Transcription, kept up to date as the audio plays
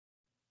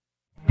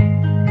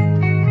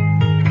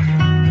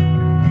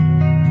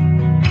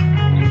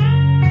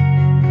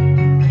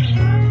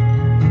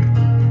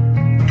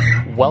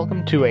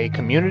Welcome to a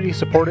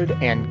community-supported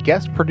and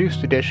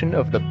guest-produced edition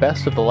of the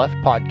Best of the Left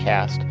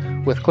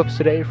podcast, with clips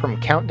today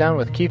from Countdown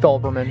with Keith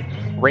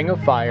Olbermann, Ring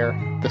of Fire,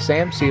 The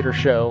Sam Cedar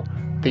Show,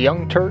 The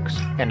Young Turks,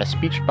 and a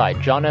speech by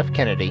John F.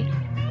 Kennedy.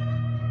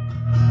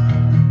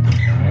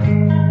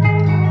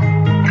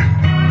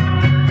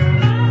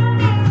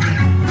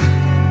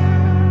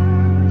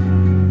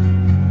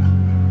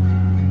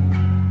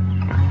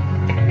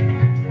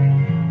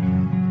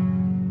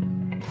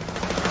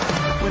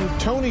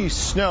 Tony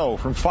Snow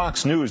from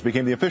Fox News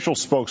became the official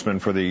spokesman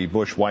for the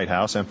Bush White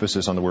House,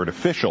 emphasis on the word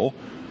official.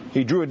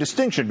 He drew a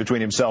distinction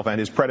between himself and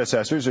his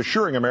predecessors,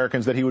 assuring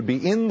Americans that he would be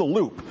in the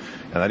loop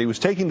and that he was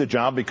taking the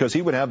job because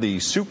he would have the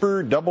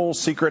super double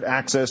secret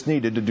access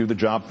needed to do the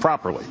job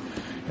properly.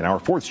 In our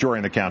fourth story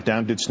in the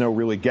countdown, did Snow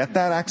really get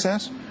that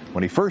access?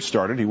 When he first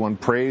started, he won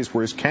praise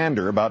for his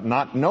candor about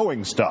not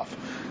knowing stuff.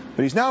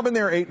 But he's now been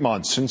there 8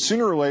 months, and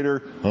sooner or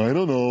later, I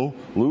don't know,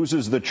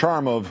 loses the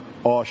charm of,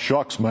 "Aw,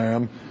 shucks,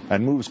 ma'am,"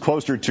 and moves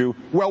closer to,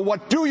 "Well,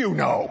 what do you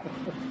know?"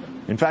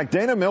 In fact,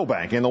 Dana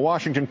Milbank in the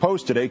Washington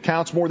Post today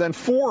counts more than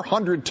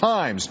 400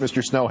 times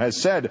Mr. Snow has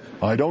said,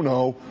 "I don't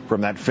know,"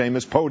 from that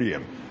famous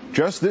podium.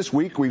 Just this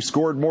week, we've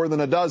scored more than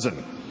a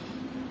dozen.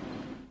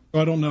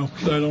 I don't know.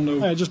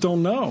 I just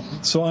don't know.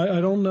 So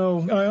I don't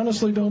know. I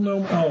honestly don't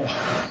know.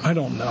 I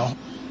don't know.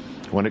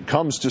 When it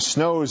comes to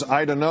Snow's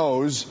I don't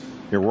knows,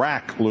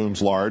 Iraq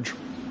looms large.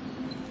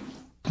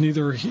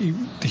 Neither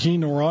he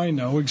nor I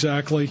know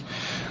exactly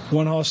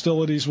when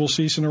hostilities will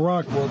cease in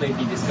Iraq. Will they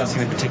be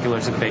discussing the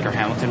particulars of the Baker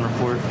Hamilton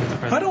report with the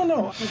president? I don't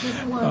know. Has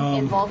anyone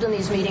involved in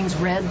these meetings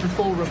read the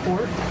full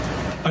report?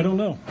 I don't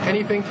know.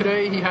 Anything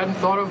today he hadn't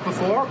thought of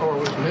before or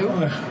was new?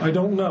 I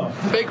don't know.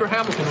 Baker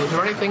Hamilton, was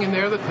there anything in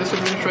there that this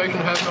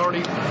administration hasn't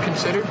already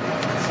considered?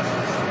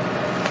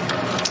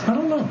 I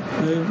don't know.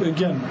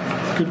 Again,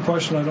 good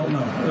question. I don't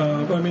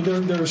know. I mean,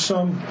 there's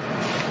some.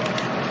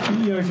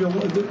 If you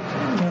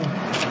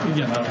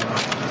again, I don't know.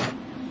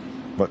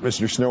 But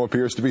Mr. Snow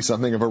appears to be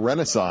something of a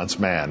Renaissance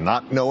man,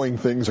 not knowing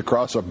things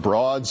across a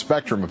broad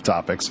spectrum of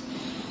topics.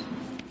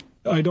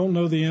 I don't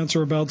know the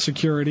answer about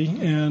security,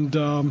 and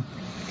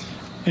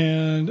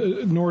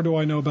nor do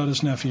I know about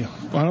his nephew.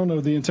 I don't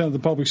know the intent of the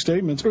public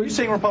statements. Are you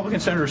saying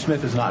Republican Senator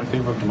Smith is not in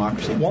favor of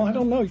democracy? Well, I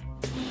don't know.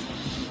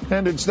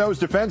 And in Snow's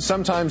defense,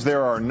 sometimes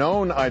there are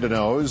known I don't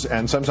knows,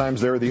 and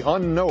sometimes there are the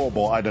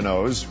unknowable I don't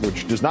knows,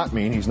 which does not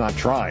mean he's not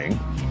trying.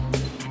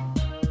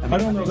 I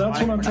don't know.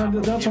 That's what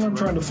I'm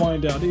trying to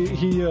find out.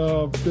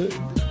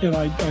 And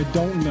I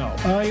don't know.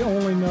 I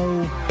only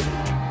know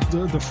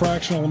the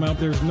fractional amount.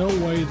 There's no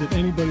way that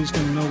anybody's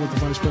going to know what the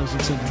vice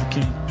president said to the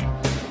king.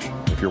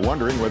 If you're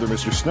wondering whether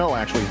Mr. Snow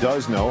actually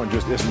does know and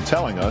just isn't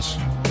telling us,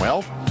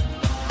 well,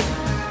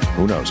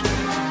 who knows?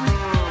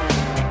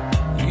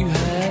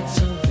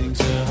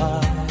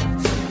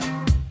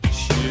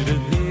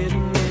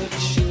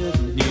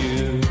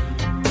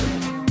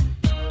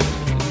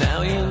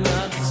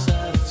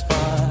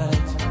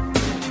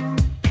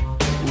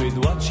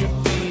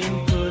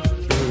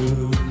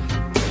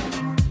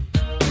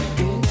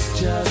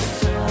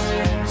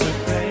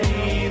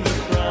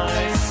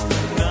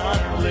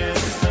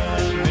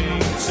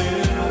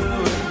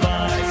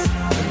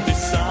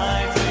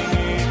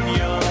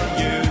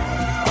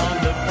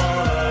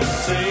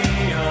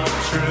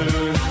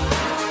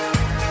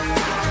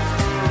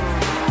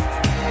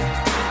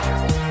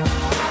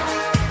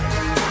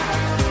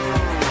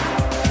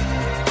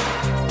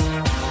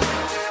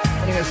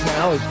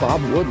 Now is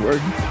Bob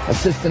Woodward,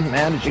 assistant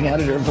managing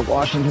editor of the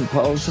Washington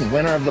Post and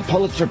winner of the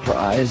Pulitzer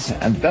Prize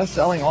and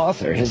best-selling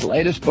author. His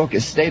latest book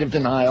is State of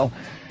Denial,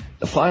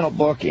 the final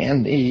book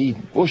in the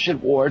Bush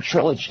at War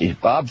trilogy.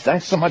 Bob,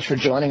 thanks so much for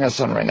joining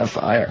us on Ring of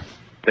Fire.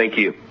 Thank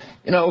you.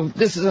 You know,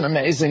 this is an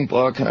amazing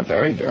book and a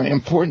very, very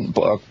important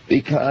book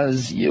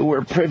because you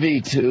were privy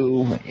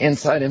to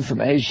inside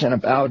information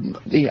about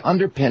the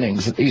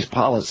underpinnings of these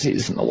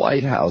policies in the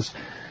White House.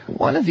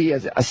 One of the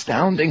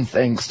astounding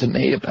things to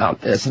me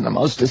about this, and the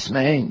most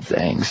dismaying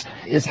things,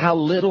 is how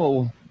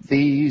little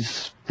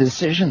these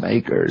decision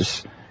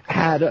makers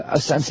had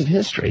a sense of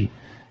history.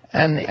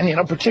 And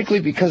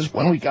particularly because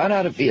when we got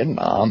out of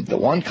Vietnam, the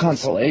one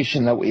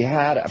consolation that we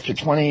had after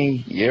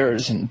 20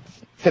 years and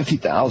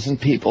 50,000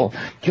 people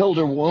killed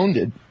or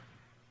wounded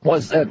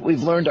was that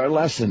we've learned our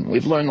lesson.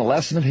 We've learned the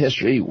lesson of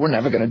history. We're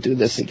never going to do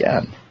this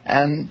again.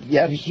 And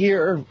yet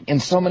here, in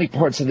so many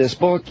parts of this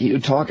book, you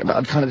talk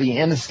about kind of the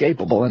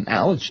inescapable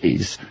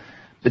analogies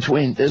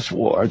between this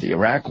war, the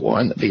Iraq War,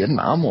 and the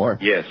Vietnam War.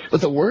 Yes.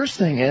 But the worst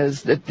thing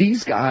is that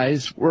these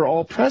guys were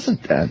all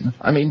present then.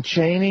 I mean,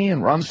 Cheney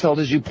and Rumsfeld,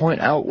 as you point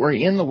out, were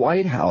in the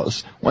White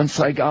House when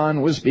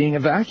Saigon was being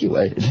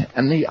evacuated.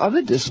 And the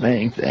other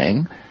dismaying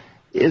thing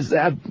is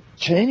that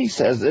Cheney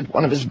says that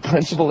one of his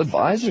principal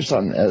advisors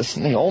on this,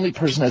 and the only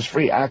person who has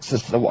free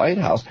access to the White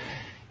House,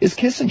 is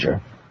Kissinger.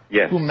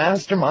 Yes. Who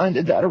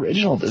masterminded that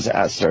original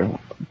disaster.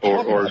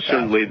 Or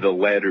certainly the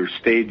latter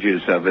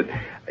stages of it.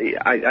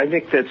 I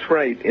think that's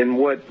right. And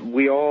what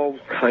we all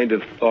kind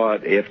of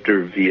thought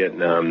after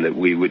Vietnam, that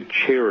we would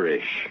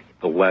cherish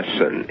the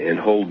lesson and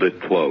hold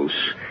it close.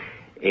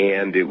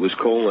 And it was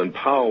Colin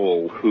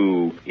Powell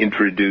who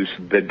introduced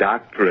the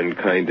doctrine,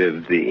 kind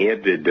of the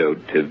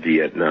antidote to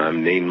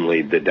Vietnam,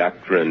 namely the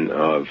doctrine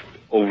of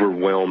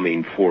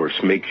overwhelming force.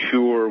 Make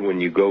sure when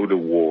you go to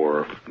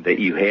war that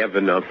you have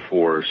enough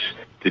force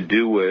to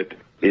do it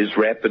as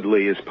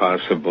rapidly as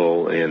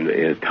possible and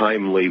in a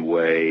timely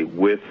way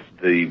with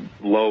the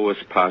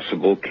lowest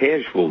possible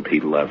casualty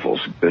levels.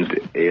 And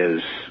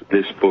as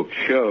this book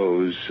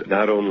shows,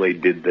 not only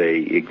did they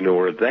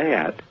ignore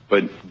that,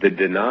 but the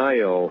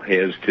denial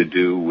has to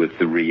do with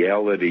the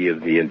reality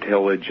of the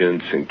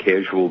intelligence and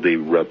casualty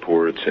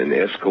reports and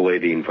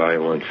escalating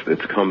violence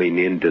that's coming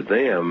into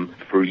them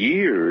for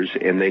years,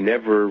 and they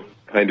never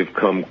kind of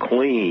come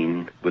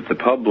clean with the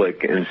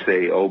public and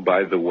say, oh,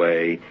 by the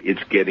way,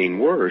 it's getting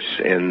worse.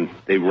 And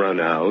they run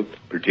out,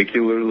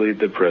 particularly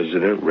the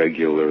president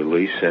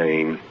regularly,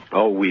 saying,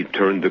 oh, we've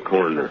turned the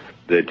corner.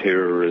 The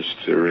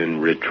terrorists are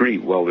in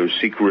retreat. Well, there's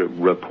secret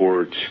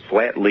reports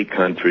flatly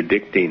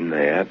contradicting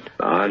that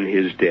on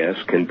his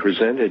desk and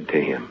presented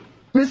to him.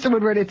 Mr.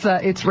 Woodward,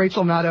 it's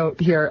Rachel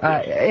Maddow here.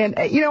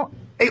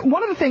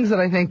 One of the things that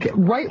I think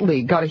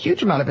rightly got a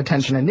huge amount of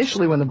attention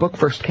initially when the book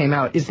first came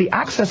out is the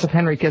access of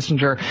Henry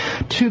Kissinger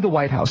to the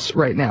White House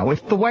right now,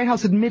 with the White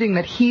House admitting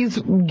that he's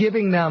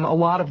giving them a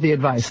lot of the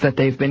advice that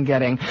they've been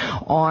getting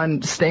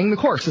on staying the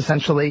course,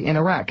 essentially, in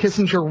Iraq.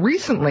 Kissinger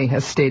recently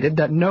has stated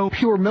that no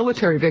pure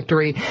military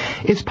victory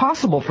is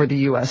possible for the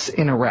U.S.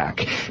 in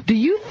Iraq. Do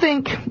you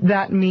think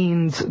that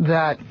means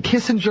that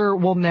Kissinger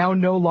will now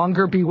no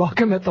longer be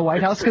welcome at the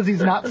White House because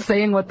he's not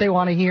saying what they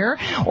want to hear?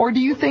 Or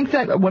do you think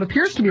that what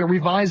appears to be a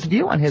revised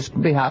view on his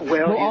behalf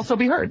will also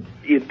be heard?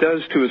 It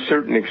does to a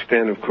certain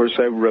extent. Of course,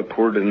 I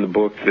report in the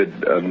book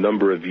that a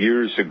number of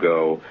years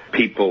ago,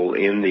 people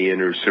in the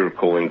inner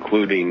circle,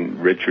 including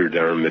Richard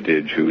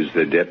Armitage, who was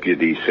the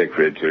Deputy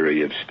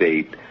Secretary of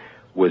State,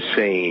 was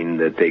saying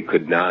that they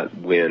could not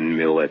win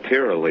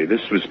militarily.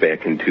 This was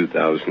back in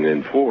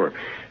 2004.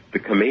 The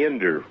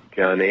commander,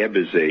 John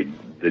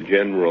Abizaid, the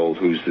general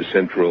who's the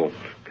Central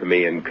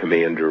Command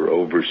commander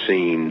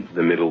overseeing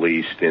the Middle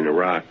East and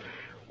Iraq,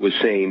 was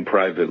saying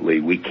privately,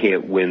 we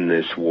can't win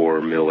this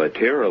war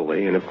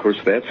militarily. And, of course,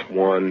 that's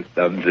one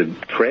of the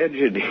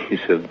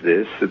tragedies of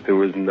this, that there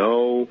was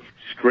no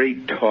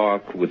straight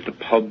talk with the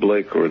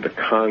public or the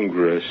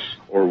Congress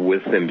or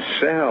with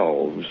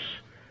themselves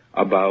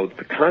about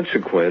the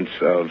consequence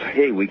of,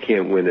 hey, we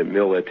can't win it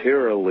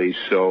militarily,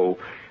 so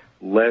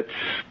let's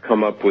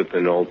come up with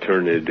an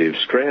alternative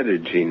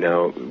strategy.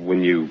 Now,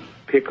 when you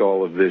pick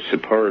all of this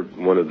apart,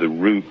 one of the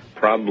root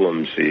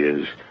problems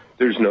is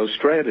there's no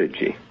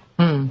strategy.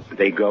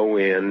 They go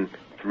in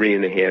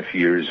 3.5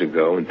 years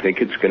ago and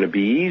think it's going to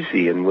be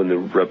easy. And when the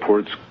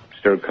reports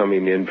start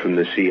coming in from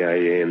the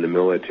CIA and the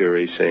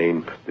military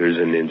saying there's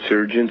an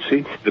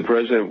insurgency, the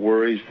president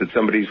worries that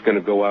somebody's going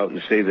to go out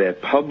and say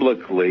that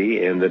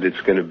publicly and that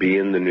it's going to be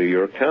in the New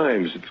York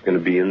Times, it's going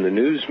to be in the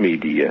news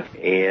media.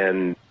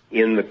 And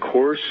in the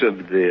course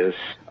of this,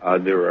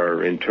 there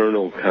are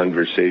internal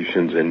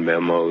conversations and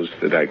memos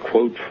that I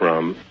quote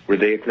from where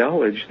they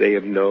acknowledge they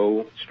have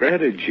no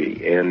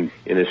strategy. And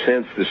in a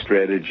sense, the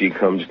strategy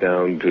comes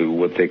down to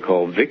what they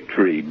call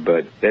victory,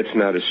 but that's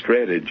not a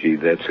strategy,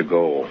 that's a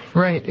goal.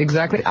 Right,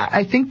 exactly.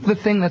 I think the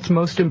thing that's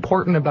most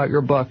important about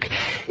your book,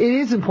 it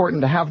is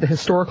important to have the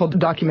historical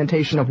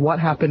documentation of what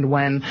happened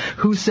when,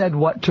 who said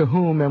what to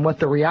whom, and what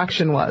the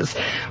reaction was.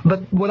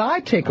 But what I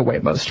take away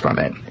most from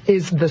it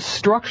is the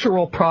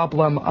structural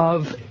problem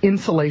of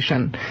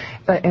insulation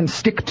and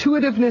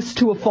stick-to-itiveness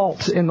to a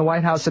fault in the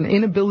White House, an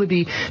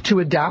inability to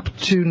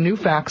adapt to new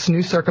facts,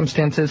 new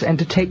circumstances, and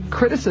to take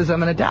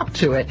criticism and adapt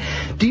to it.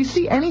 Do you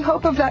see any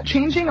hope of that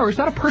changing, or is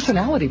that a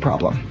personality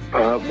problem?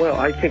 Well,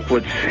 I think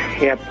what's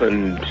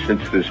happened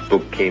since this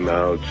book came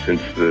out,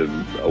 since the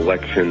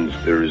elections,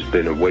 there has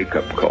been a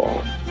wake-up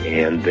call.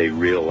 And they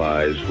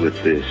realize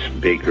with this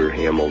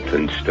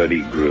Baker-Hamilton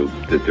study group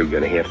that they're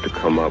going to have to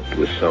come up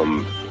with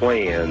some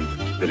plan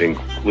that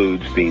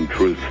includes being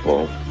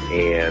truthful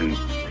and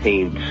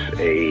paints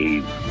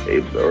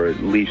or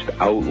at least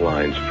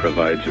outlines,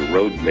 provides a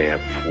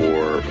roadmap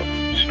for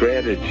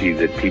strategy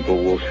that people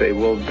will say,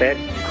 well, that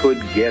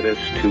could get us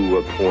to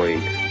a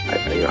point.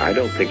 I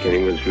don't think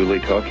anyone's really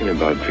talking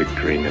about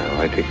victory now.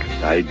 I think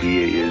the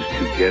idea is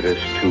to get us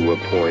to a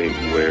point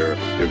where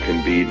there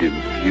can be, to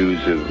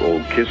use an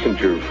old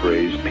Kissinger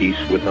phrase,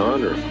 peace with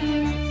honor.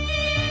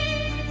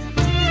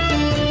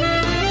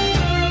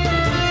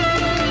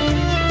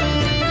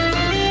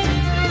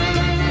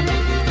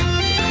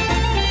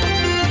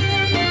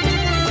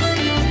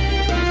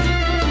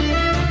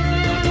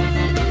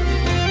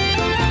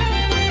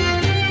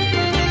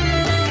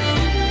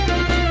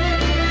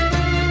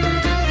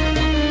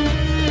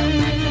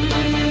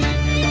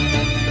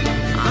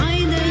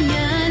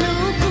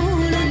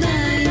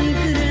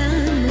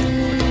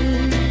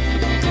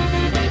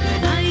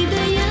 Ay,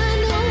 de ya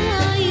no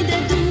hay de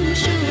tú.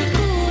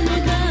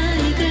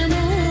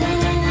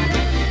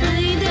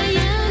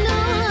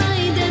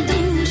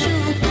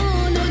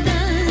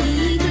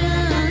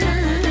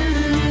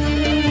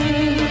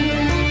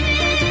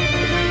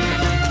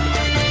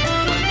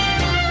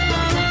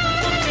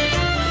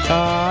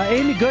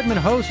 Goodman,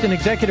 host and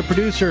executive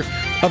producer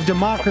of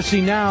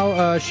Democracy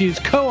Now! She's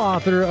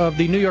co-author of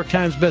the New York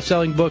Times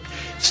bestselling book,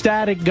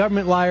 Static: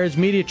 Government Liars,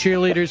 Media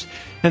Cheerleaders,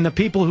 and the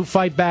People Who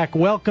Fight Back.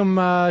 Welcome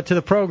to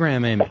the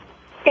program, Amy.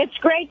 It's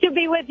great to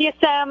be with you,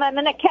 Sam. I'm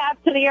in a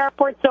cab to the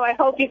airport, so I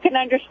hope you can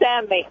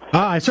understand me.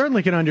 I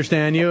certainly can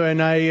understand you,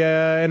 and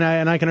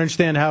I can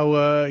understand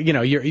how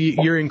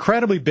you're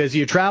incredibly busy.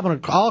 You're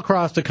traveling all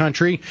across the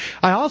country.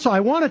 I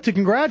wanted to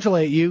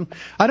congratulate you.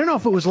 I don't know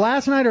if it was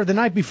last night or the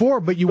night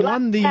before, but you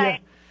won the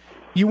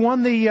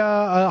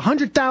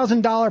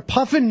 $100,000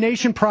 Puffin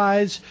Nation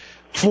Prize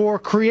for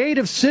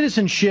creative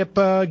citizenship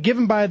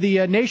given by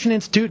the Nation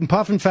Institute and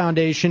Puffin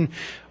Foundation,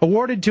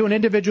 awarded to an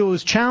individual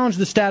who's challenged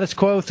the status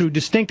quo through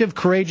distinctive,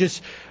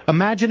 courageous,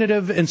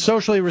 imaginative, and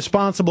socially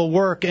responsible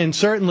work, and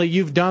certainly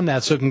you've done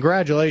that, so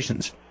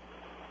congratulations.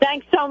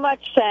 Thanks so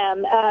much,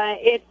 Sam.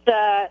 It's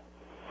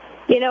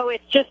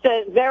just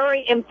a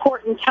very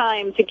important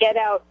time to get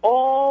out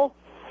all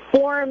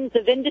forms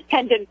of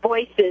independent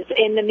voices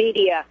in the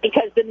media,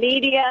 because the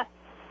media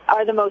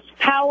are the most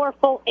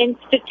powerful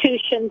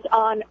institutions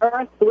on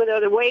earth, with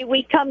the way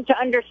we come to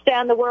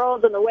understand the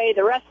world and the way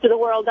the rest of the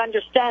world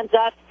understands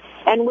us,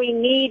 and we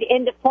need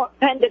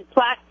independent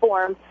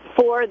platform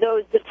for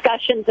those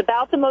discussions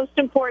about the most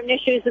important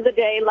issues of the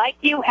day, like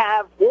you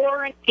have,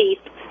 war and peace,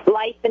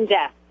 life and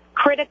death.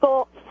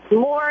 Critical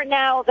more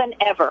now than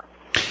ever.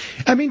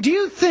 I mean, do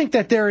you think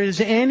that there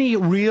is any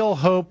real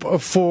hope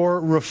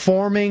for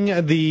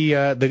reforming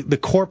the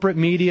corporate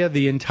media,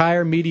 the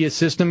entire media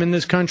system in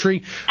this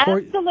country?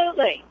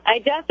 Absolutely. I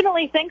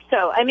definitely think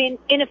so. I mean,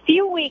 in a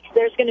few weeks,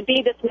 there's going to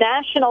be this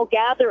national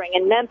gathering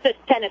in Memphis,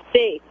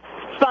 Tennessee,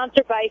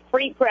 sponsored by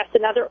Free Press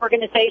and other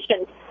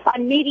organizations,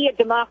 on media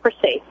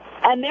democracy.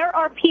 And there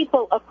are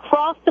people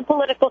across the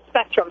political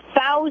spectrum,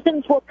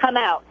 thousands will come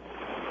out,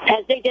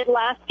 as they did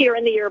last year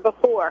and the year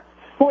before,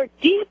 who are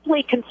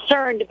deeply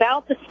concerned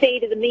about the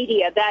state of the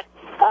media, that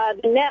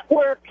the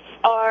networks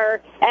are,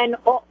 and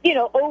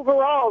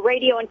overall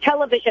radio and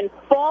television,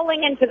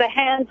 falling into the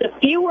hands of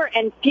fewer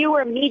and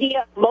fewer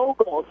media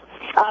moguls,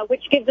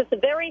 which gives us a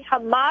very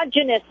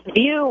homogenous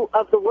view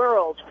of the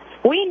world.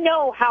 We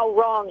know how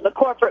wrong the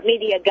corporate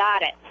media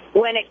got it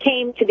when it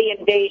came to the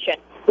invasion,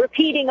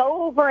 repeating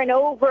over and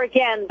over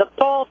again the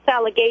false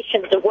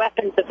allegations of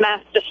weapons of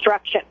mass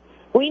destruction.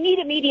 We need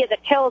a media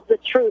that tells the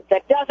truth,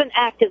 that doesn't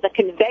act as a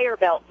conveyor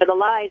belt for the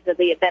lies of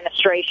the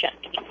administration.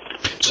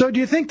 So do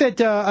you think that,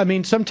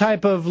 some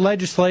type of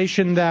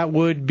legislation that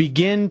would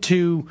begin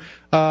to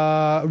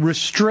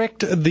restrict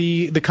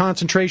the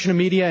concentration of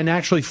media and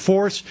actually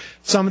force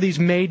some of these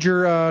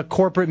major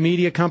corporate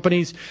media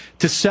companies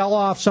to sell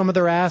off some of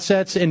their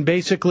assets and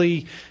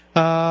basically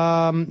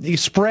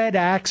spread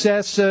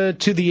access to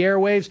the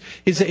airwaves?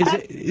 Is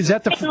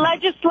that the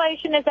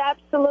legislation is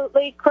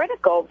absolutely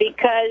critical,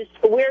 because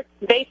we're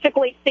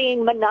basically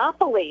seeing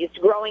monopolies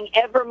growing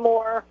ever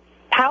more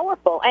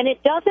powerful, and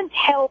it doesn't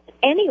help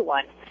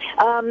anyone.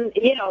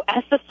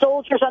 As the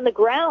soldiers on the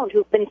ground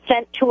who've been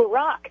sent to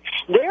Iraq,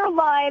 their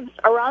lives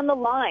are on the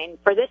line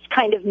for this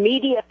kind of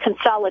media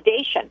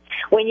consolidation.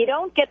 When you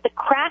don't get the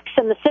cracks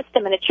in the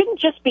system, and it shouldn't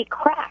just be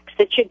cracks,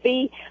 it should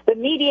be the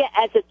media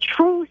as a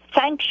true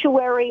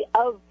sanctuary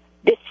of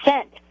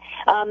dissent.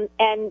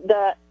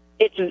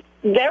 It's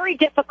very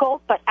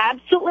difficult, but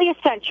absolutely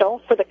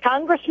essential for the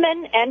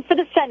congressmen and for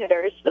the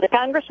senators, for the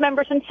Congress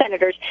members and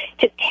senators,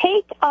 to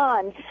take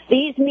on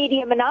these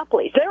media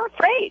monopolies. They're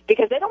afraid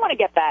because they don't want to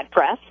get bad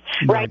press,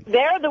 right?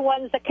 They're the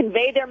ones that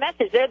convey their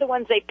message. They're the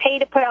ones they pay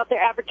to put out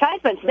their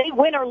advertisements. They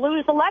win or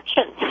lose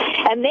elections.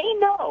 And they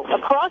know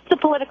across the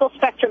political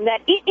spectrum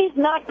that it is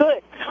not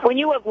good when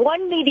you have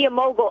one media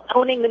mogul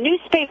owning the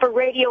newspaper,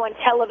 radio, and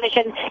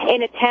television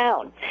in a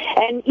town.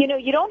 And,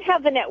 you don't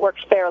have the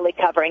networks fairly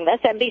covering this,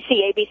 NBC,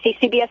 ABC,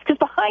 CBS, because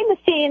behind the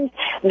scenes,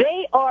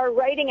 they are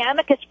writing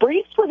amicus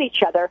briefs with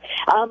each other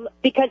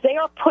because they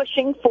are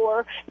pushing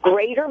for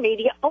greater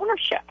media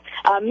ownership,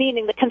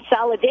 meaning the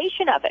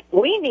consolidation of it.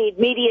 We need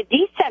media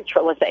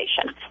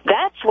decentralization.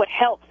 That's what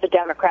helps the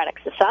democratic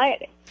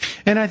society.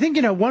 And I think,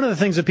 one of the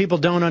things that people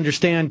don't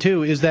understand,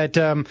 too, is that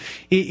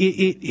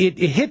it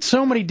hits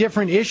so many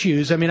different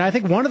issues. I mean, I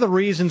think one of the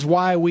reasons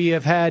why we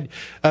have had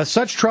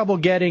such trouble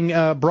getting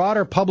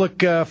broader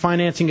public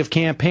financing of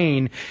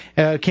campaigns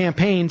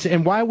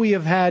and why we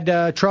have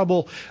had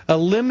trouble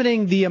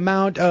limiting the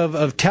amount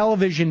of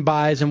television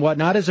buys and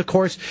whatnot is, of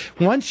course,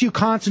 once you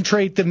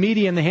concentrate the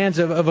media in the hands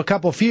of a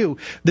couple few,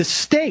 the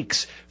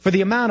stakes for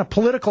the amount of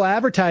political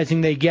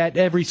advertising they get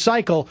every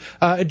cycle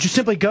it just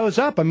simply goes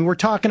up. I mean, we're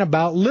talking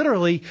about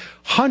literally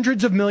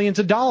hundreds of millions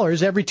of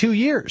dollars every 2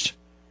 years.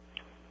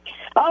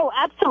 Oh,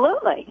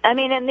 absolutely. I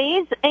mean, and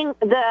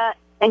the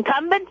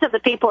incumbents of the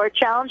people who are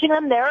challenging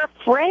them, they're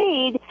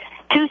afraid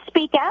to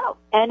speak out.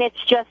 And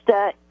it's just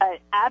an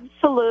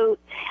absolute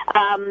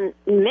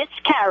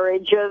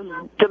miscarriage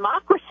of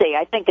democracy,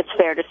 I think it's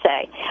fair to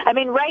say. I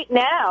mean, right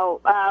now,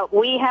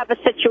 we have a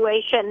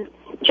situation,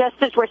 just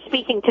as we're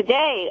speaking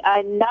today,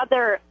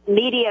 another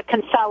media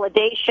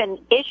consolidation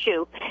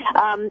issue,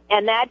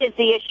 and that is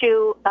the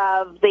issue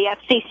of the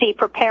FCC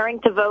preparing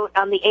to vote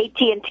on the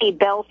AT&T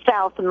Bell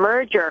South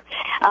merger.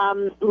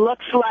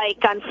 Looks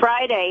like on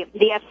Friday,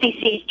 the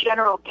FCC's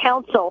general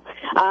counsel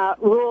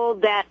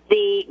ruled that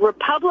the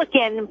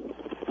Republican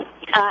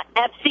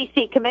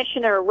FCC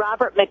Commissioner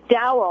Robert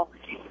McDowell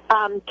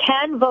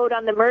can vote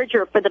on the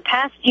merger. For the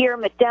past year,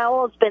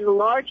 McDowell has been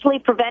largely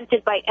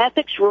prevented by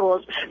ethics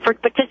rules for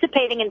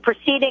participating in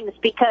proceedings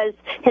because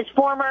his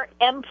former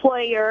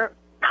employer,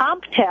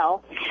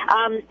 CompTel,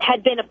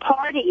 had been a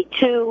party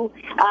to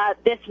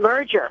this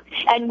merger.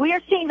 And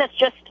we're seeing this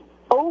just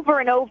over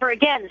and over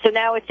again. So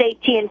now it's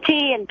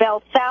AT&T and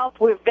Bell South.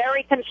 We're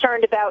very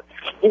concerned about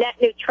net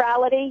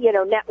neutrality,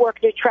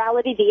 network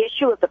neutrality, the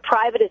issue of the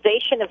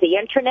privatization of the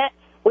Internet.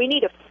 We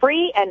need a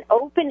free and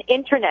open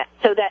Internet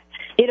so that,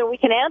 we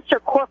can answer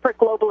corporate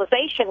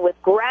globalization with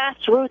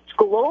grassroots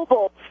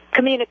global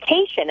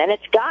communication, and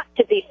it's got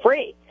to be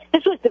free.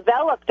 This was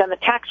developed on the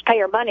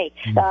taxpayer money.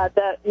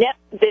 The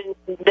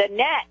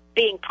net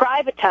being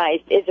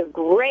privatized is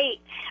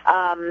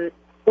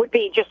would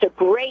be just a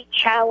great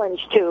challenge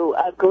to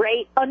a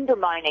great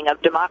undermining of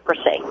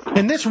democracy.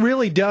 And this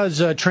really does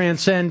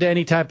transcend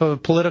any type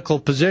of political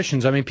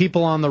positions. I mean,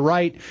 people on the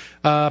right,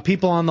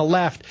 people on the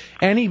left,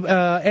 any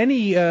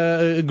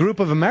group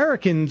of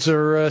Americans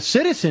or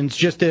citizens,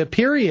 just a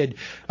period,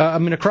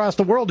 across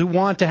the world who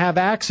want to have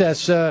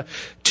access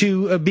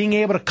to being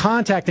able to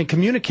contact and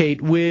communicate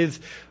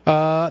with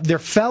their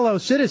fellow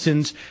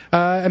citizens.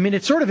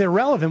 It's sort of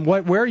irrelevant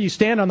where you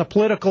stand on the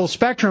political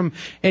spectrum,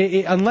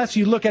 unless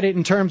you look at it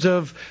in terms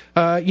of,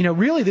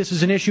 really this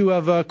is an issue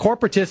of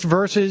corporatists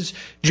versus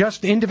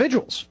just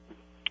individuals.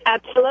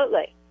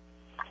 Absolutely.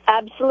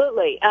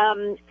 Absolutely.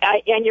 And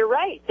you're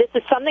right. This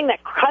is something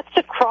that cuts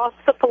across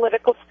the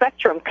political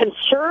spectrum.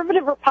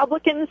 Conservative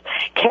Republicans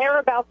care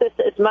about this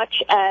as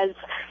much as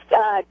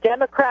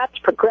Democrats,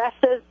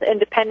 progressives,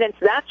 independents.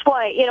 That's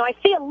why, I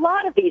see a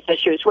lot of these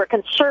issues where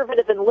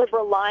conservative and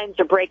liberal lines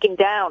are breaking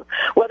down,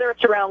 whether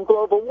it's around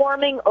global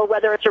warming or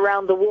whether it's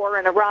around the war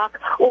in Iraq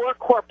or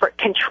corporate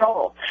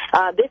control.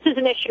 This is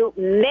an issue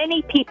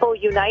many people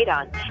unite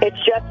on. It's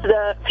just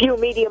the few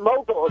media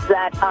moguls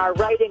that are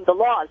writing the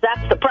laws.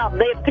 That's the problem.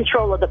 They have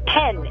control of the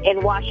pen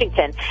in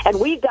Washington, and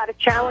we've got to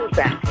challenge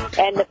that.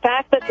 And the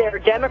fact that there are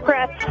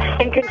Democrats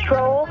in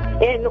control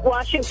in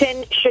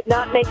Washington should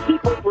not make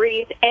people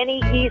breathe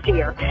any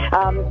easier.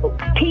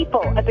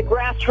 People at the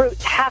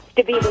grassroots have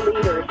to be the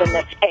leaders in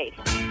this case.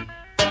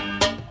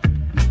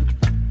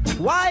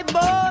 Why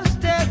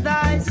boast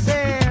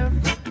thyself,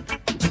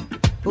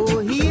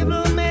 O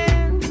evil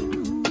man?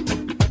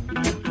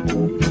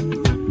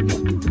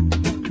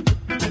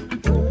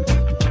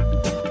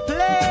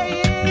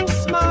 Playing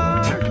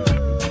smart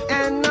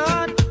and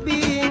not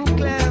being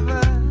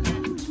clever.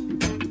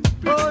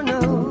 Oh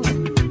no,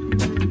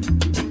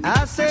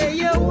 I say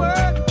you're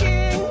working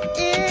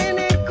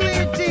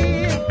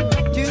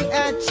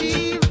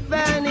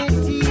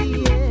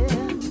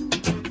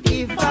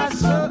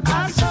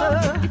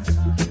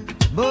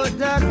but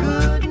the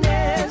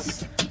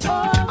goodness of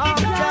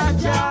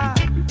Jaja,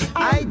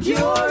 I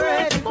endure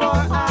it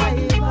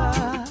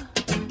forever.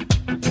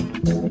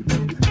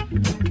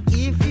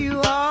 If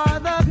you are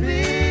the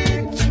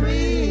big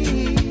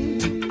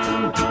tree,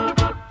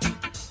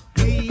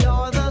 we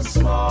are the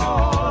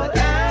small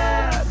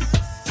ass,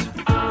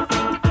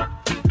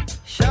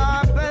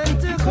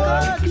 sharpened to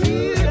cut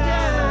you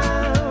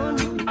down.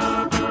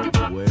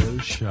 Well,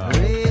 sharp.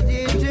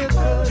 Ready to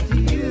cut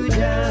you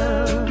down.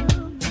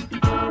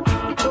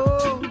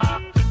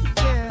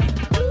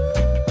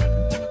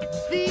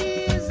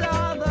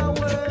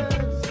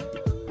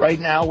 Right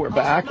now, we're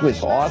back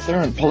with author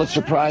and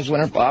Pulitzer Prize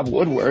winner Bob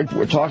Woodward.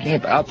 We're talking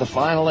about the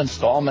final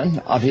installment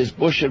of his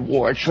Bush at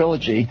War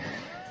trilogy,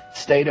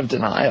 State of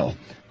Denial.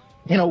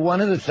 One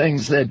of the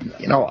things that,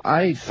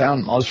 I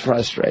found most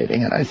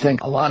frustrating, and I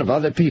think a lot of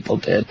other people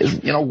did,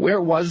 is,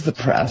 where was the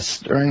press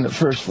during the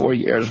first 4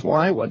 years?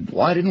 Why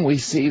didn't we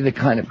see the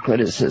kind of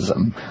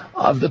criticism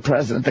of the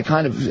president, the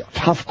kind of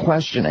tough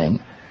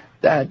questioning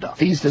that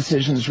these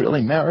decisions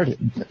really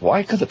merited?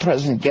 Why could the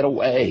president get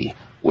away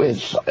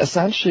with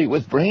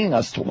bringing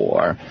us to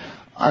war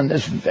on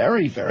this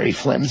very, very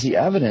flimsy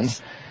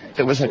evidence?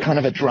 There was a kind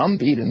of a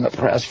drumbeat in the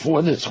press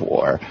for this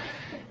war.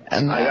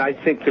 And I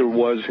think there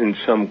was in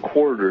some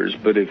quarters,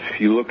 but if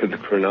you look at the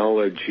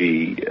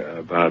chronology,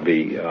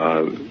 Bobby,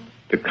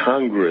 the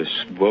Congress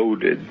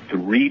voted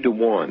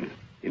 3-1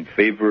 in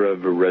favor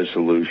of a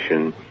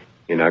resolution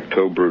in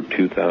October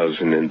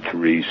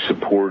 2003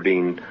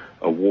 supporting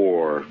a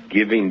war,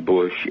 giving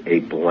Bush a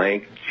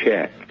blank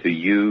check to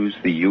use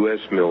the U.S.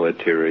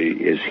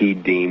 military as he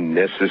deemed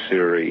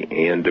necessary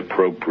and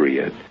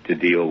appropriate to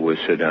deal with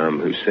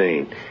Saddam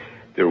Hussein.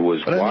 There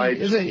was But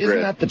widespread...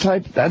 isn't that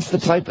that's the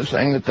type of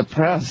thing that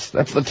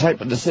that's the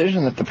type of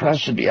decision that the press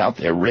should be out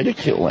there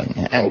ridiculing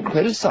and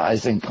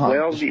criticizing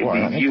Congress for.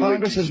 I mean,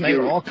 Congress has made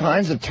all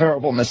kinds of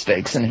terrible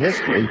mistakes in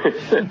history.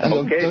 And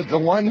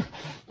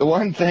the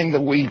one thing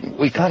that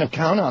we kind of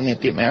count on,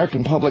 that the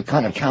American public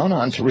kind of count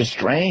on to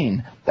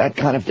restrain that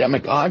kind of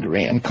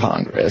demagoguery in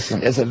Congress,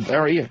 and is a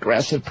very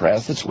aggressive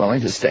press that's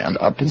willing to stand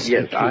up and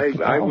speak. Yes,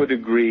 I would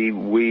agree.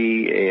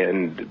 We,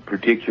 and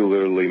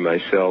particularly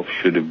myself,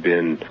 should have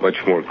been much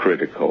more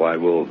critical. I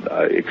will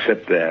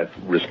accept that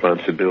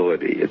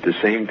responsibility. At the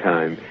same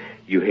time,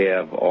 you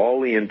have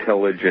all the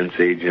intelligence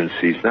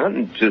agencies, not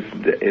just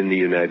in the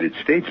United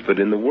States, but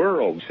in the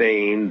world,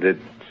 saying that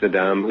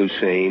Saddam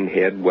Hussein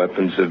had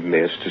weapons of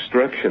mass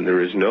destruction.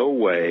 There is no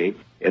way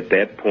at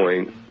that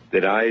point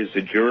that I, as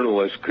a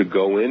journalist, could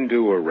go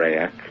into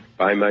Iraq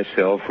by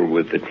myself or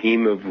with a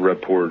team of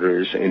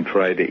reporters and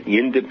try to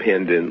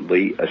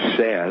independently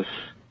assess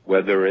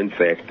whether, in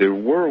fact, there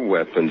were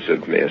weapons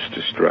of mass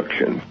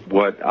destruction.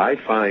 What I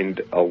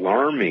find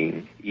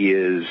alarming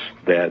is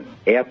that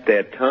at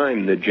that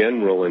time, the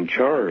general in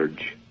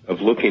charge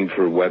of looking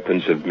for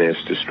weapons of mass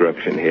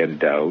destruction had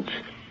doubts.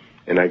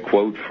 And I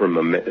quote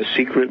from a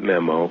secret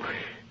memo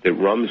that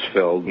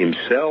Rumsfeld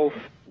himself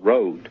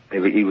wrote.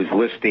 He was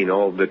listing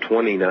all the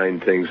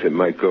 29 things that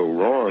might go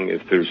wrong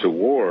if there's a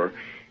war,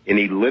 and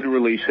he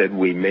literally said,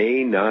 we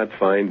may not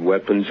find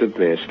weapons of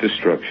mass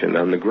destruction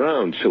on the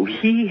ground. So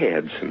he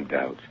had some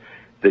doubts.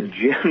 The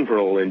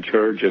general in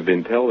charge of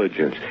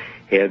intelligence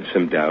had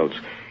some doubts,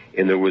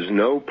 and there was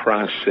no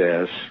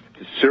process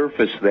to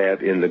surface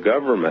that in the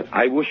government.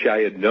 I wish I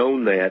had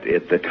known that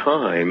at the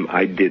time.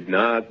 I did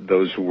not.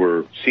 Those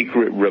were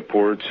secret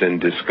reports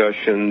and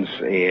discussions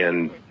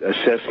and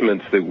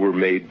assessments that were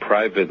made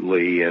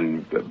privately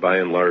and by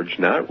and large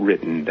not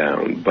written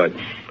down. But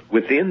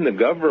within the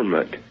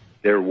government,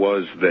 there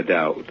was the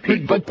doubt.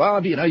 But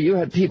Bob, you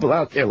had people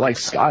out there like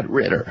Scott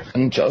Ritter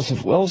and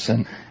Joseph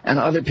Wilson and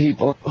other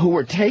people who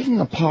were taking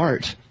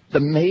apart the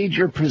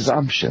major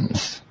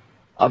presumptions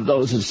of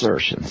those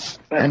assertions.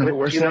 And who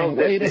were saying,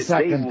 wait a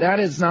second, that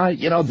is not,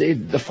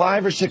 the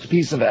 5 or 6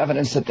 pieces of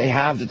evidence that they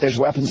have that there's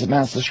weapons of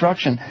mass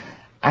destruction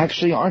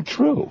actually aren't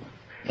true.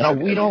 We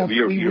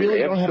really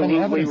don't have any evidence.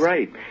 You're absolutely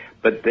right.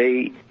 But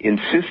they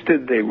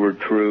insisted they were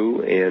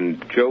true,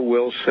 and Joe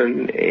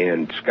Wilson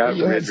and Scott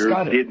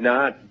Ritter did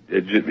not,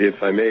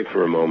 if I may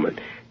for a moment,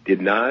 did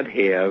not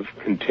have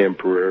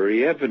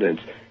contemporary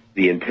evidence.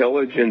 The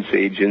intelligence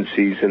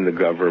agencies in the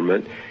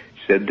government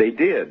said they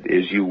did.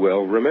 As you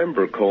well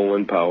remember,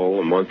 Colin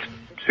Powell,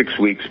 6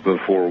 weeks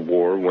before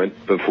war,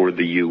 went before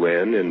the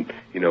UN, and,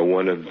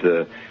 one of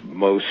the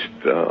most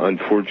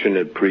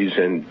unfortunate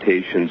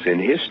presentations in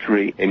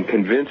history, and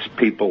convinced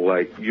people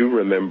like, you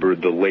remember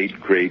the late,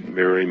 great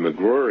Mary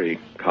McGrory,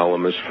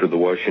 columnist for the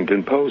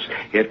Washington Post.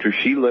 After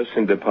she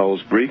listened to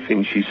Powell's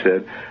briefing, she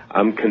said,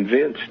 I'm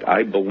convinced,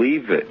 I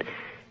believe it.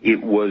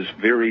 It was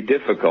very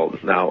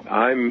difficult. Now,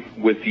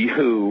 I'm with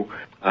you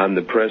on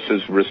the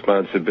press's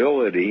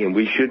responsibility, and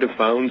we should have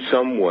found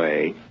some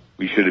way.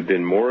 We should have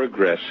been more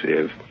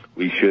aggressive.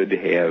 We should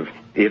have,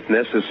 if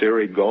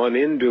necessary, gone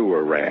into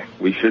Iraq.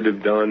 We should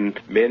have done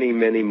many,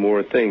 many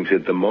more things.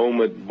 At the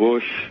moment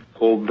Bush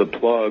pulled the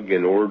plug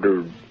and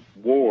ordered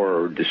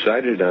war, or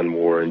decided on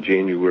war in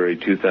January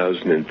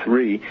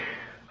 2003,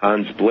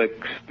 Hans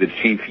Blix, the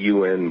chief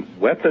UN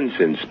weapons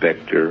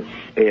inspector,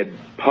 had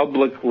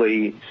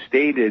publicly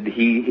stated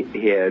he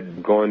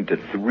had gone to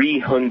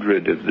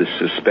 300 of the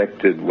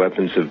suspected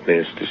weapons of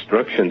mass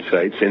destruction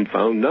sites and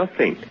found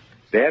nothing.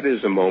 That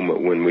is a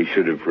moment when we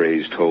should have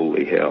raised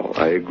holy hell.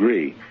 I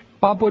agree.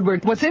 Bob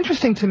Woodward, what's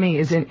interesting to me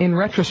is in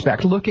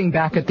retrospect, looking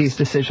back at these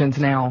decisions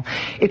now,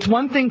 it's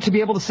one thing to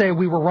be able to say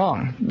we were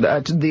wrong.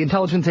 The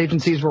intelligence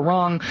agencies were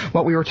wrong.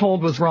 What we were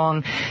told was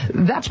wrong.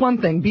 That's one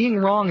thing. Being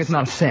wrong is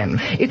not a sin.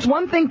 It's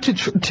one thing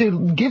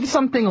to give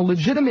something a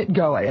legitimate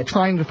go at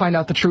trying to find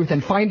out the truth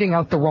and finding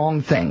out the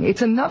wrong thing.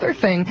 It's another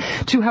thing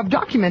to have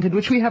documented,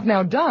 which we have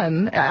now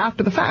done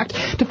after the fact,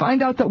 to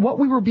find out that what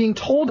we were being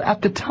told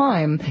at the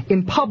time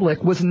in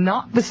public was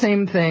not the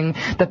same thing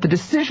that the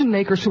decision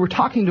makers who were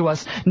talking to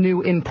us knew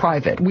in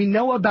private. We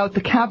know about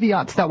the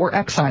caveats that were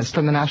excised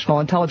from the National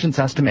Intelligence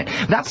Estimate.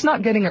 That's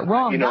not getting it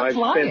wrong. That's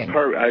lying.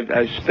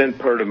 I've spent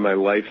part of my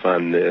life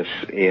on this,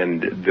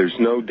 and there's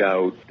no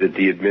doubt that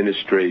the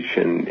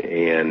administration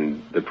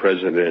and the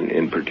president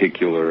in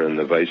particular and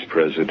the vice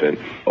president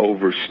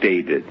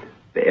overstated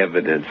the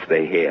evidence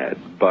they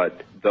had.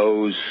 But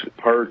those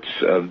parts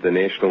of the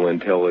National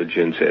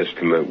Intelligence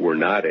Estimate were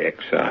not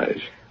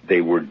excised.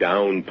 They were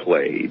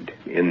downplayed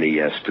in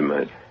the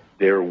estimate.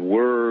 There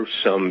were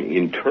some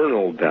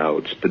internal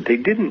doubts, but they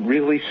didn't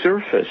really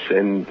surface.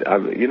 And,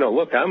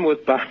 look, I'm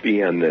with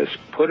Bobby on this.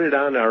 Put it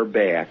on our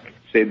back.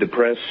 Say the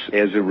press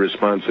has a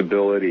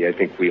responsibility. I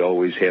think we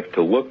always have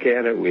to look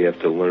at it. We have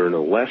to learn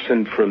a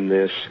lesson from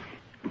this.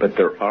 But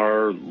there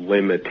are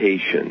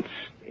limitations.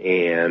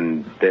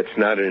 And that's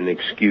not an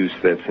excuse.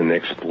 That's an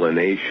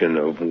explanation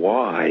of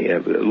why.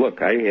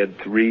 Look, I had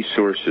 3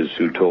 sources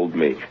who told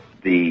me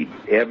the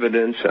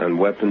evidence on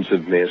weapons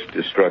of mass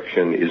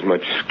destruction is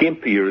much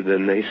skimpier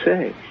than they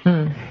say.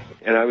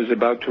 And I was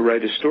about to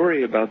write a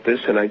story about this,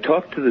 and I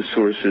talked to the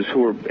sources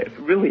who are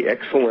really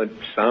excellent,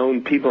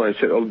 sound people. I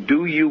said, oh,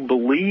 do you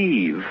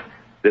believe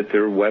that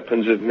there are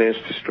weapons of mass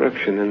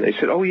destruction? And they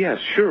said, oh, yes,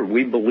 sure,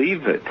 we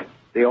believe it.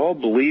 They all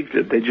believed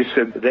it. They just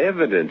said the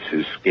evidence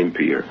is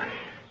skimpier.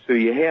 So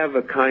you have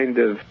a kind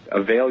of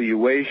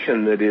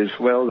evaluation that is,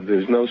 well,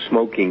 there's no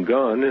smoking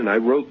gun, and I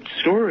wrote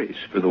stories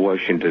for the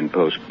Washington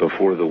Post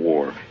before the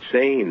war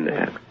saying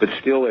that. But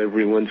still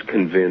everyone's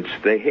convinced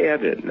they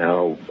had it.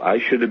 Now, I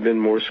should have been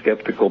more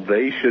skeptical.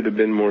 They should have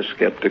been more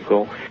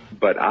skeptical.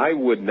 But I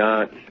would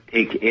not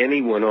take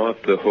anyone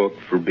off the hook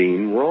for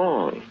being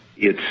wrong.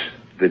 It's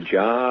the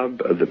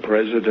job of the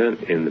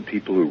president and the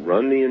people who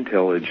run the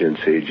intelligence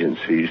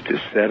agencies to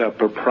set up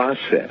a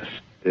process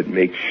that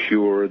makes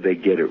sure they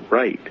get it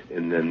right.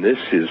 And then this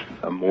is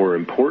a more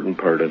important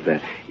part of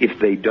that. If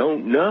they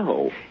don't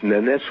know,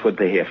 then that's what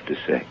they have to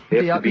say.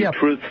 They have to be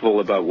truthful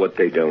about what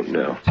they don't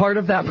know. Part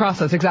of that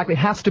process, exactly,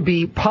 has to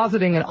be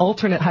positing an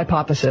alternate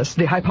hypothesis,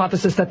 the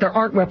hypothesis that there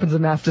aren't weapons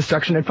of mass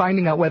destruction, and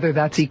finding out whether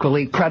that's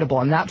equally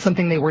credible. And that's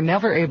something they were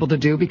never able to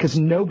do because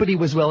nobody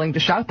was willing to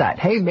shout that.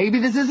 Hey, maybe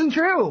this isn't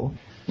true.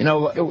 You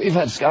know, we've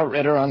had Scott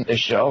Ritter on this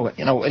show.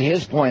 You know, what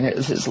his point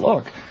is,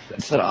 look,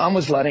 Saddam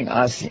was letting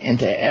us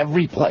into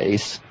every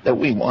place that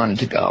we wanted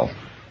to go.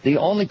 The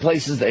only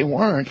places they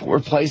weren't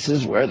were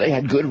places where they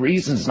had good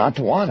reasons not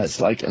to want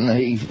us, like in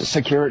the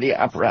security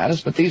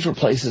apparatus, but these were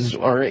places,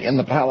 or in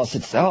the palace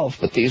itself,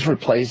 but these were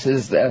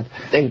places that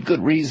they had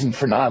good reason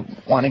for not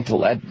wanting to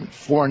let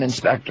foreign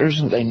inspectors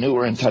who they knew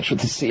were in touch with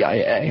the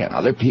CIA and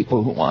other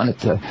people who wanted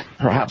to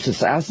perhaps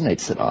assassinate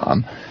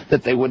Saddam,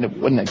 that they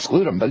wouldn't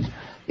exclude them. But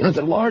you know,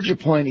 the larger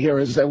point here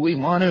is that we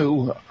want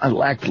to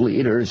elect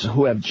leaders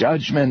who have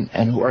judgment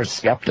and who are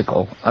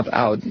skeptical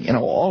about, you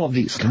know, all of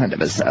these kind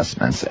of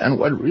assessments. And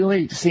what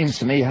really seems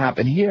to me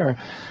happen here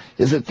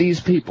is that these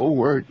people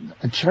were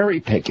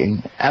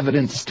cherry-picking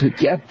evidence to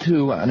get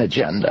to an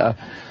agenda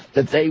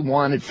that they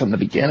wanted from the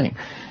beginning.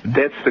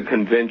 That's the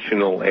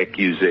conventional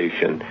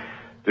accusation.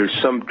 There's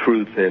some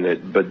truth in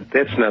it, but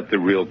that's not the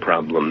real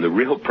problem. The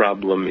real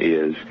problem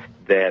is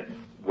that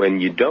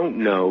when you don't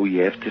know,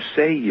 you have to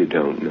say you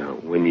don't know.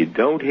 When you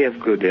don't have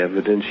good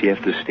evidence, you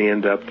have to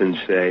stand up and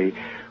say,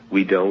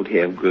 we don't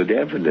have good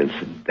evidence.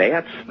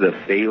 That's the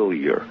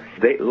failure.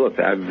 Look,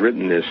 I've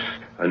written this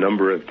a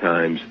number of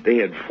times. They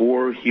had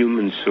 4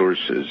 human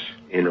sources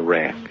in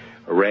Iraq.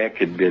 Iraq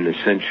had been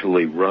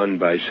essentially run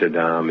by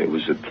Saddam. It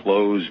was a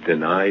closed,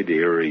 denied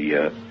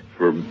area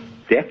for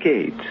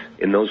decades.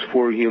 In those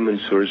 4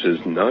 human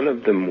sources, none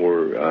of them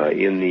were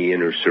in the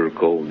inner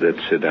circle that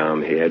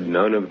Saddam had.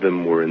 None of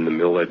them were in the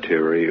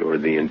military or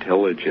the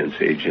intelligence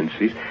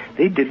agencies.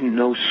 They didn't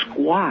know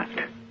squat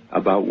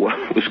about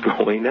what was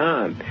going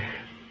on.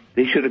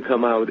 They should have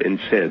come out and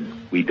said,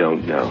 we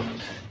don't know.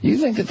 You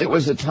think that there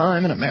was a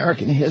time in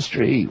American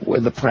history where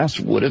the press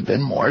would have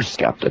been more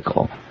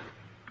skeptical?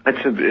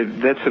 That's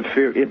a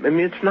fair. I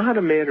mean, it's not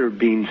a matter of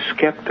being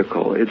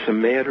skeptical. It's a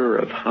matter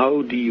of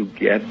how do you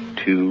get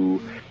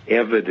to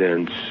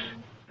evidence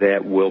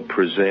that will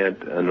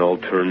present an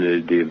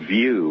alternative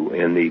view.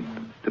 And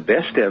the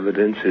best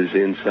evidence is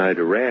inside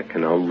Iraq.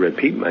 And I'll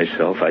repeat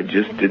myself. I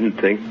just didn't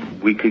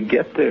think we could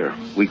get there.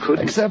 We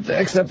couldn't. Except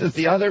that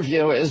the other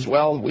view is,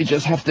 well, we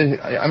just have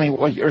to. I mean,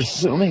 what you're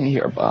assuming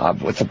here,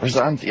 Bob, with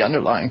the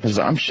underlying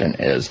presumption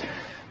is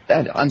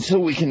that until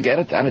we can get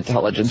at that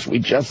intelligence, we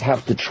just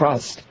have to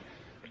trust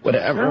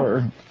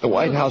whatever the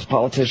White House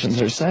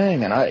politicians are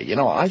saying. And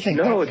I think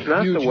no, it's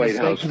not the White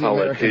House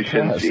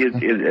politicians.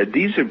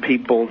 These are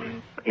people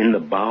in the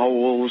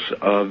bowels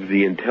of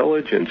the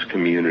intelligence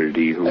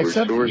community who were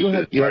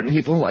sources. You had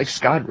people like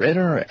Scott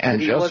Ritter and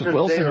Joseph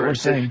Wilson who were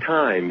saying. At this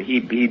time,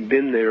 he'd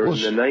been there in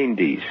the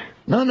 90s.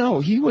 No,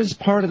 he was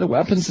part of the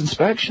weapons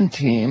inspection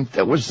team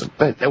that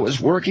was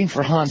working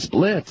for Hans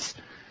Blitz,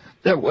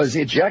 that was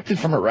ejected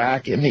from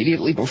Iraq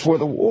immediately before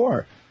the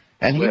war.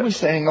 And he was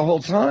saying the whole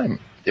time,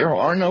 there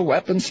are no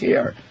weapons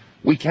here.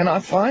 We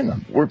cannot find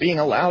them. We're being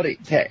allowed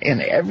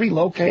in every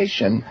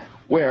location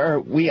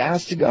where we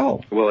asked to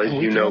go. Well, as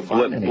you know,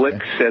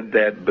 Blix said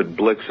that, but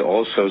Blix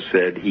also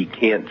said he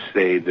can't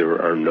say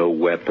there are no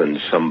weapons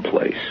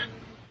someplace.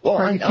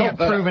 Well, you can't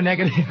prove a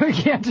negative. You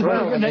can't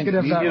prove a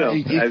negative.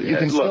 You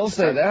can still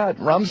say that.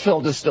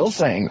 Rumsfeld is still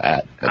saying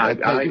that. I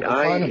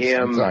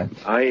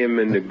am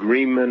in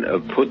agreement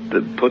of put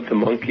the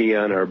monkey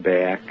on our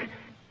back.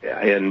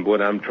 And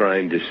what I'm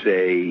trying to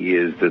say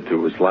is that there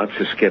was lots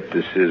of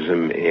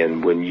skepticism,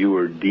 and when you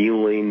are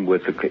dealing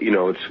with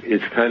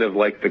it's kind of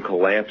like the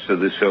collapse of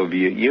the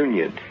Soviet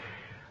Union.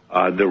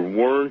 There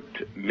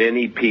weren't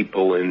many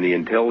people in the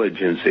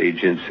intelligence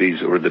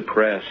agencies or the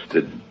press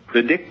that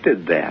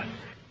predicted that.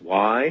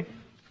 Why?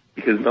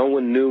 Because no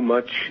one knew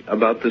much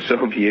about the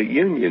Soviet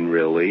Union,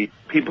 really.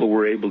 People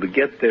were able to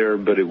get there,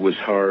 but it was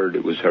hard.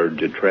 It was hard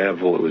to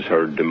travel. It was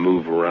hard to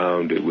move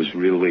around. It was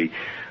really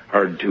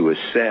hard to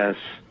assess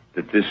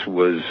that this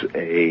was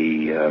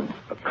a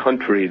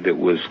country that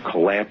was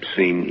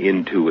collapsing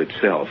into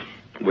itself.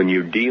 when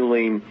you're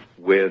dealing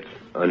with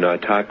an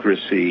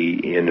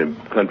autocracy in a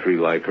country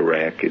like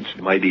Iraq, it's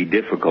mighty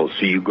difficult.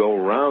 So you go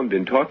around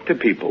and talk to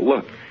people.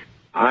 Look,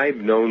 I've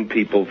known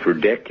people for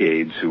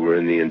decades who were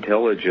in the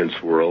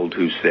intelligence world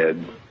who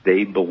said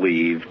they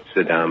believed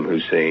Saddam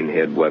Hussein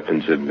had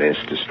weapons of mass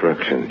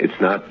destruction. It's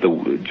not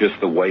just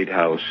the White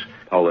House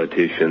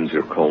politicians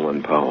or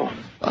Colin Powell.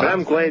 But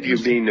I'm glad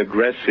you're being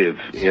aggressive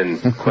in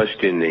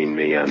questioning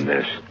me on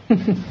this.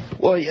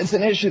 Well, it's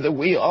an issue that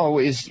we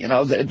always,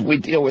 that we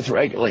deal with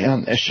regularly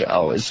on this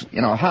show is,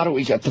 how do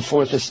we get the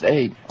Fourth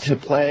Estate to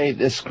play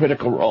this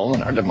critical role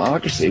in our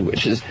democracy,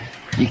 which is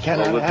you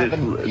cannot have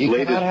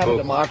a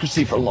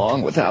democracy for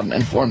long without an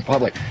informed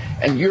public.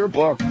 And your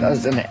book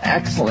does an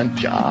excellent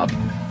job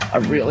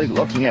of really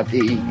looking at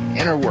the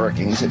inner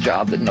workings, a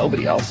job that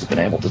nobody else has been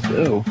able to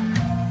do,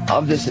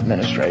 of this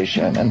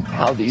administration and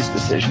how these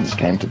decisions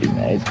came to be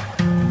made.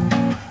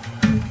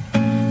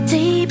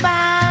 Day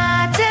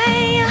by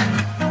day,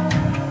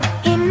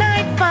 and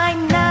night by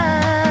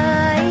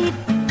night,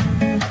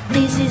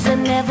 this is a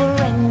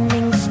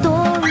never-ending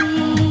story.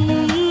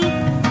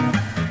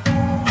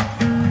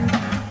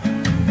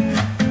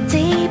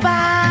 Day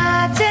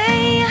by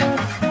day,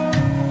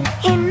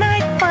 and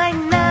night by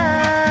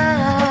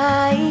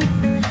night,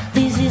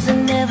 this is a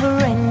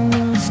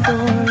never-ending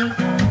story.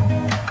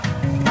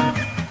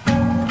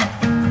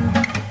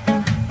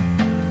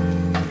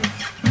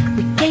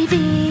 Gave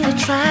it a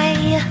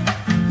try,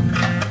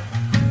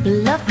 but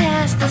love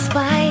passed us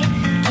by.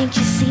 Can't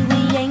you see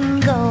we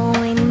ain't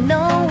going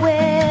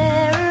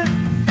nowhere?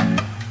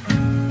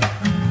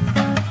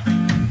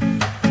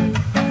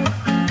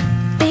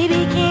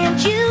 Baby,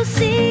 can't you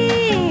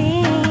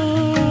see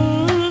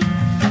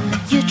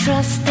your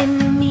trust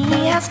in me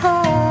has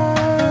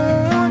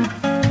gone?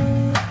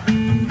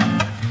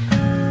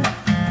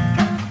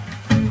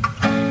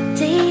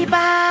 Day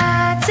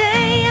by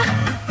day,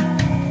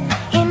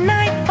 and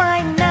night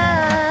by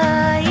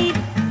night,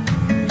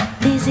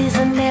 this is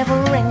a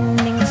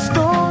never-ending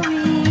story.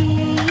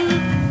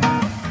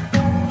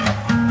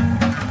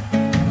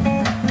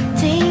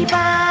 Day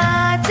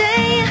by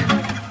day,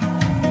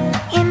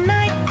 and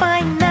night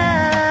by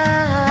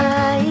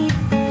night,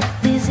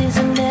 this is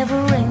a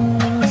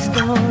never-ending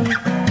story.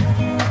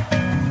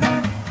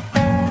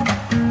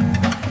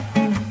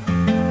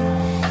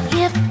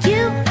 If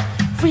you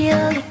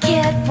really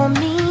cared for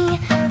me,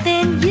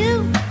 then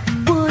you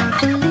would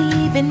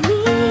believe in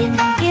me.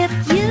 If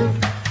you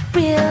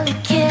really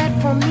cared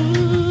for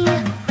me,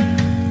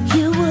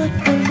 you would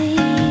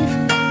believe.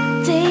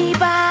 Day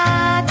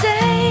by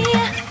day,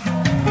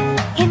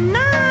 and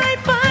night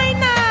by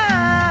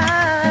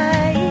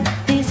night,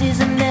 this is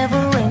a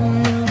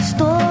never-ending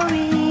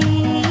story.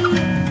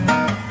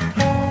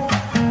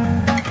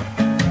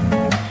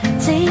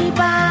 Day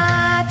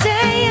by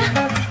day,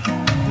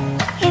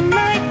 and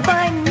night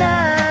by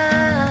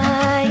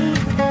night,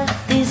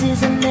 this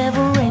is a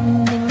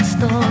never-ending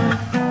story.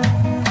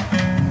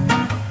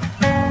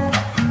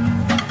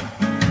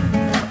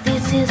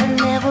 This is a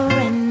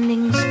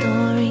never-ending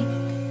story.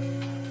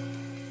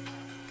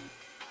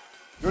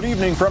 Good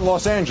evening from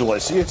Los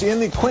Angeles. It's in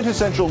the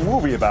quintessential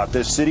movie about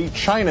this city,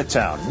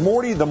 Chinatown.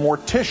 Morty the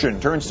Mortician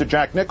turns to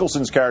Jack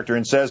Nicholson's character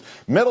and says,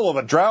 middle of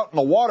a drought and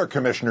the water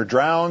commissioner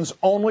drowns,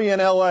 only in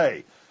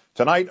L.A.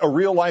 Tonight, a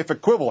real-life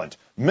equivalent.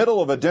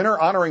 Middle of a dinner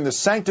honoring the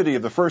sanctity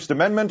of the First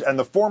Amendment, and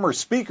the former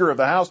Speaker of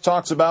the House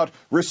talks about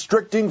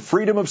restricting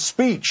freedom of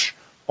speech,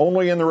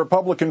 only in the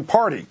Republican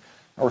Party.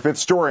 Our fifth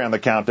story on the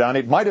countdown,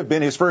 it might have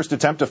been his first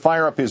attempt to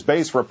fire up his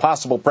base for a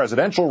possible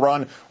presidential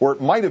run, or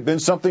it might have been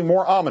something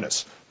more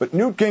ominous. But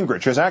Newt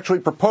Gingrich has actually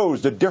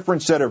proposed a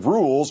different set of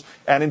rules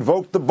and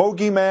invoked the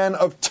bogeyman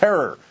of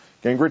terror.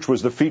 Gingrich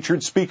was the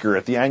featured speaker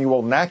at the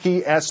annual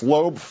Naki S.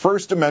 Loeb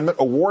First Amendment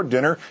Award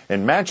dinner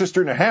in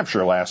Manchester, New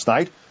Hampshire last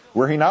night,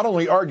 where he not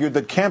only argued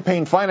that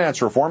campaign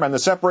finance reform and the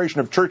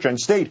separation of church and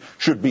state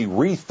should be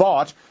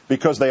rethought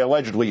because they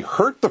allegedly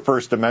hurt the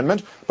First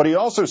Amendment, but he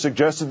also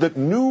suggested that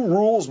new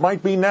rules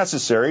might be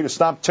necessary to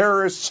stop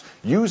terrorists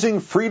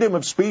using freedom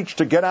of speech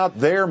to get out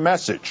their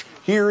message.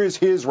 Here is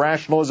his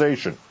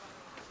rationalization.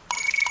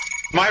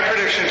 My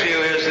prediction to you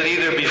is that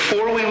either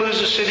before we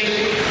lose a city,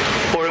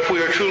 or if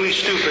we are truly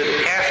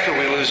stupid, after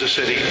we lose a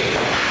city,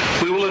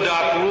 we will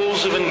adopt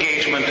rules of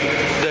engagement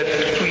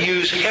that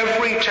use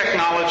every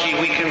technology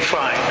we can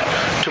find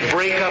to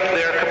break up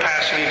their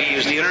capacity to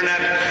use the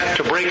internet,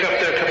 to break up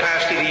their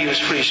capacity to use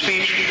free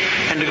speech,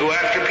 and to go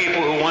after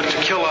people who want to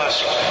kill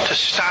us, to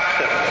stop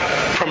them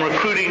from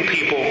recruiting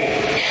people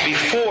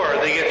before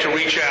they get to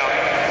reach out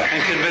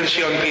and convince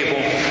young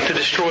people to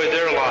destroy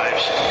their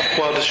lives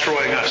while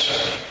destroying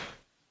us.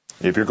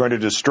 If you're going to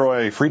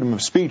destroy freedom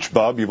of speech,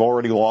 Bub, you've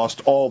already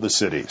lost all the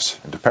cities.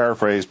 And to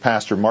paraphrase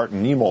Pastor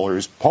Martin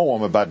Niemöller's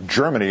poem about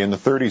Germany in the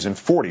 30s and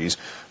 40s,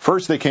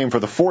 first they came for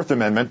the Fourth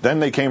Amendment, then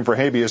they came for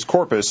habeas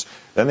corpus,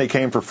 then they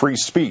came for free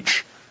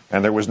speech.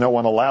 and there was no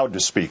one allowed to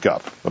speak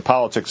up. The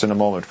politics in a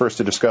moment. First,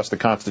 to discuss the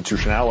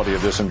constitutionality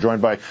of this, I'm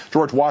joined by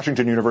George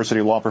Washington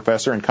University law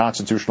professor and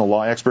constitutional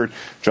law expert,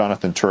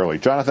 Jonathan Turley.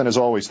 Jonathan, as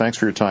always, thanks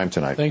for your time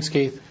tonight. Thanks,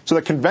 Keith. So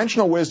the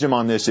conventional wisdom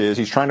on this is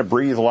he's trying to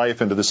breathe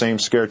life into the same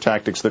scare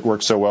tactics that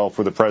worked so well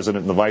for the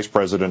president and the vice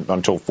president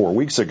until 4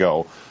 weeks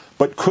ago.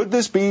 But could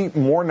this be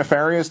more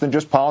nefarious than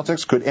just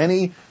politics? Could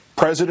any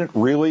president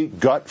really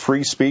gut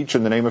free speech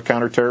in the name of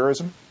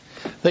counterterrorism?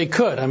 They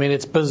could. I mean,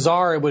 it's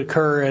bizarre it would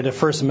occur at a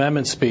First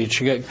Amendment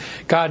speech.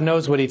 God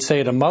knows what he'd say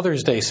at a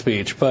Mother's Day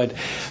speech. But,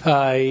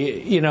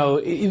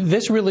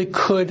 this really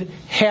could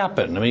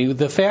happen. I mean,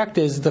 the fact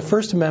is the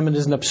First Amendment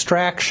is an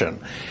abstraction.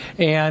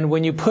 And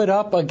when you put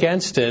up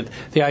against it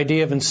the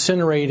idea of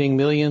incinerating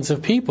millions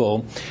of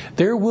people,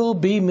 there will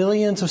be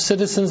millions of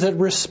citizens that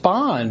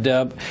respond,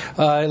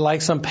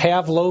 like some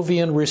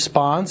Pavlovian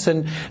response,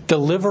 and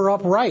deliver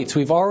up rights.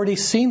 We've already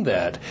seen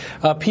that.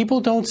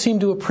 People don't seem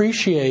to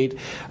appreciate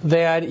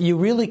that you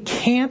really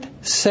can't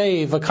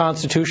save a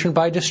Constitution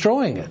by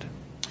destroying it.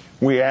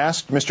 We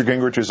asked Mr.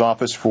 Gingrich's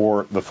office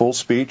for the full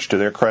speech. To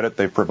their credit,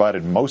 they've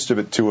provided most of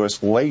it to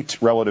us late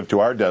relative to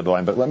our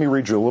deadline. But let me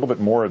read you a little bit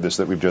more of this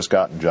that we've just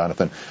gotten,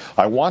 Jonathan.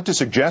 I want to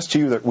suggest to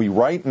you that we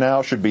right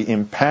now should be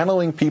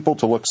impaneling people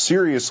to look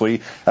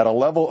seriously at a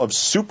level of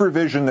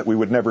supervision that we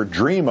would never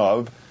dream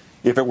of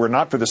if it were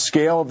not for the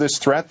scale of this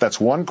threat. That's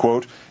one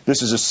quote.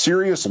 This is a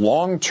serious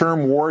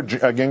long-term war,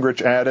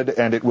 Gingrich added,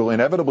 and it will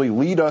inevitably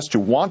lead us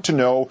to want to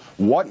know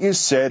what is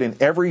said in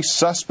every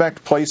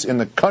suspect place in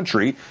the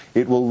country.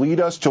 It will lead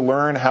us to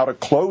learn how to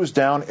close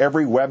down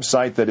every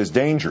website that is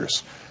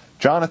dangerous.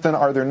 Jonathan,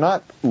 are there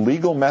not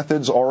legal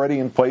methods already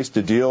in place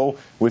to deal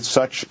with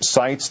such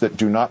sites that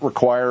do not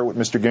require what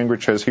Mr.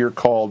 Gingrich has here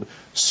called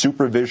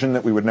supervision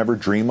that we would never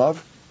dream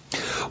of?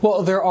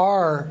 Well, there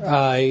are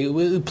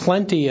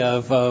plenty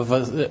of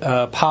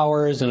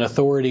powers and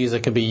authorities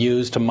that can be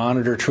used to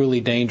monitor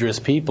truly dangerous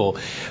people.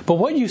 But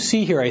what you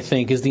see here, I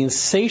think, is the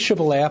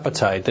insatiable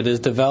appetite that has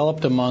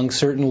developed among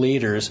certain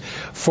leaders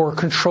for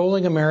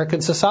controlling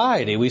American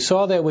society. We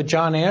saw that with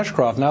John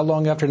Ashcroft not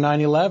long after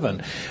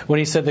 9/11, when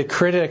he said that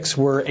critics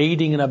were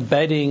aiding and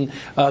abetting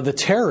the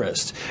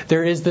terrorists.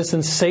 There is this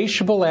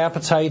insatiable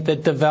appetite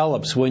that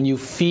develops when you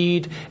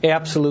feed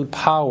absolute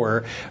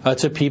power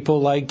to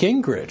people like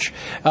Gingrich.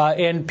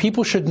 And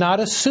people should not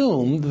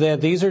assume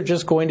that these are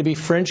just going to be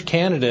fringe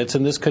candidates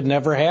and this could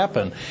never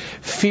happen.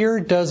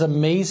 Fear does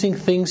amazing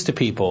things to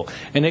people,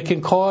 and it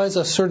can cause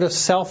a sort of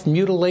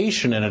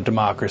self-mutilation in a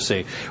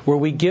democracy where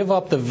we give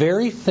up the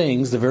very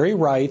things, the very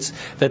rights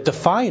that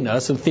define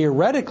us, and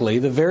theoretically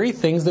the very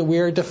things that we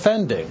are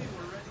defending.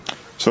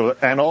 So,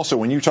 and also,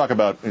 when you talk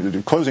about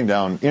closing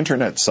down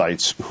Internet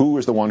sites, who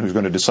is the one who's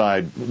going to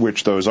decide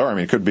which those are? I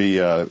mean, it could be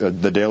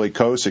the Daily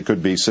Kos, it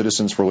could be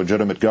Citizens for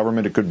Legitimate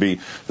Government, it could be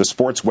the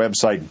sports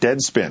website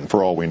Deadspin,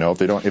 for all we know,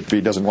 if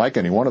he doesn't like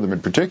any one of them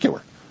in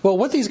particular. Well,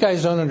 what these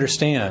guys don't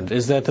understand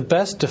is that the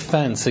best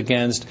defense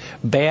against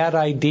bad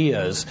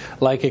ideas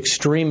like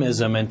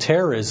extremism and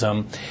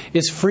terrorism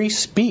is free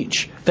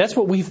speech. That's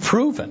what we've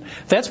proven.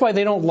 That's why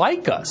they don't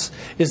like us,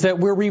 is that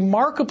we're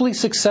remarkably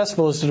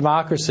successful as a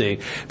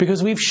democracy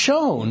because we've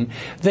shown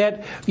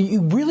that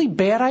really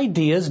bad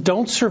ideas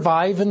don't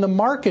survive in the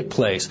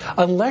marketplace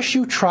unless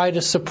you try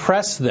to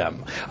suppress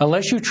them,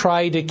 unless you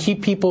try to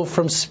keep people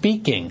from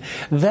speaking.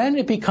 Then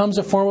it becomes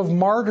a form of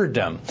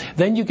martyrdom.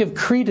 Then you give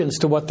credence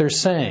to what they're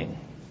saying.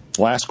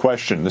 Last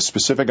question, the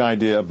specific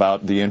idea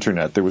about the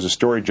Internet. There was a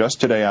story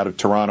just today out of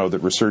Toronto that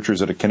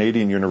researchers at a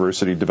Canadian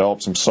university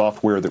developed some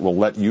software that will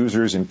let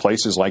users in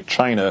places like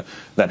China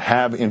that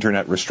have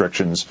Internet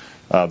restrictions,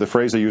 the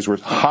phrase they used was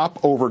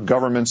hop over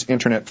government's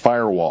Internet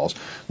firewalls.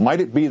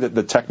 Might it be that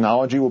the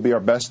technology will be our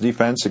best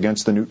defense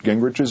against the Newt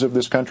Gingriches of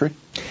this country?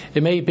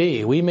 It may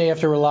be. We may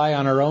have to rely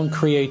on our own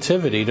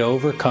creativity to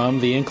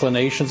overcome the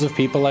inclinations of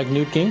people like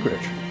Newt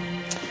Gingrich.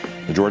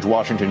 The George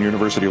Washington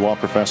University law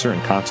professor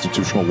and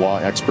constitutional law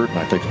expert, and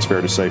I think it's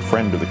fair to say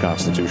friend of the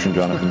Constitution,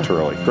 Jonathan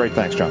Turley. Great,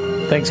 thanks, John.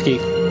 Thanks,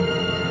 Keith.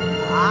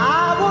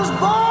 I was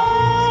born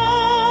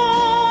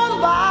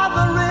by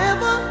the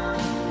river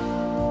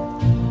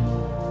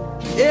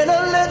in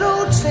a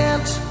little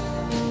tent.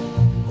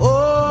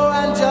 Oh,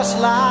 and just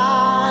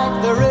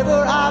like the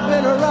river, I've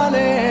been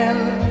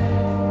running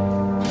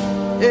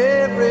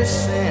ever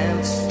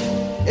since.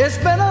 It's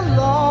been a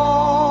long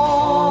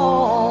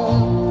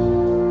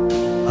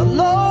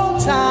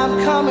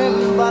time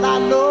coming, but I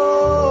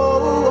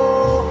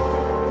know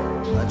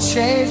a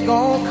change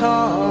gonna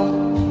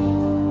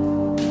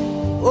come.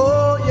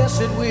 Oh, yes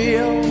it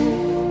will.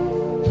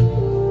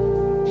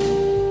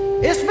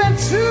 It's been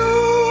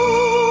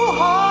too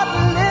hard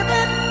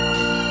living,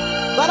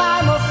 but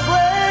I'm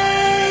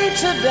afraid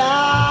to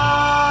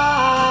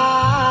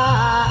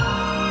die,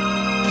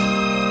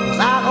 'cause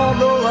I don't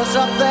know what's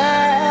up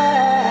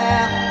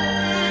there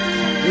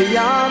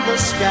beyond the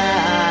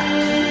sky.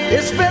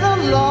 It's been a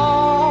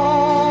long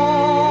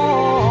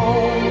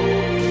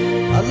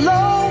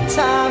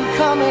time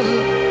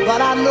coming,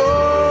 but I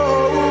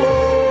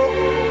know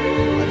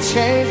a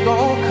change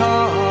gonna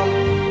come.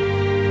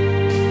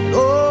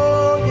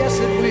 Oh, yes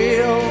it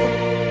will.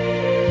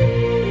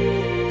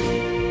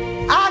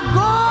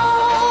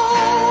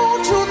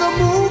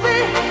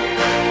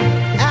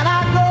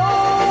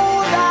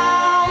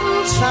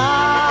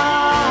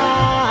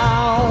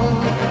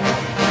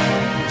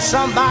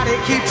 Somebody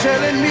keep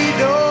telling me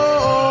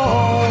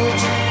don't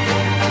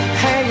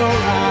hang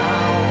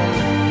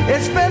around.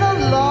 It's been a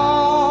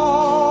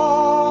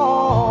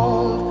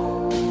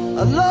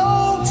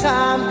long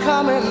time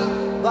coming,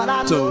 but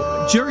I know.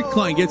 So Jerry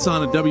Klein gets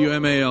on at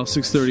WMAL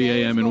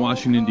 6:30 a.m. in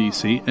Washington,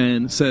 D.C.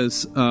 and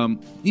says,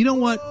 you know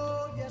what?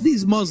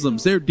 These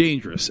Muslims, they're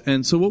dangerous.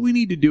 And so what we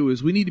need to do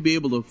is we need to be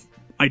able to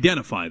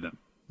identify them.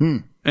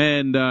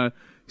 And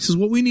he says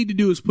what we need to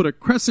do is put a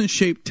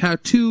crescent-shaped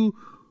tattoo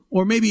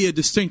or maybe a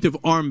distinctive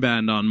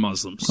armband on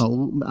Muslims.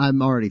 Oh,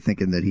 I'm already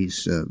thinking that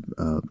he's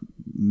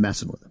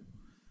messing with them.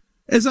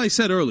 As I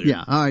said earlier.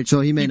 Yeah, all right, so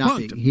he may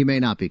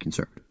not be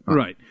conservative.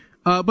 Right.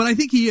 But I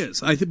think he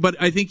is. But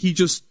I think he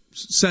just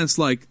sensed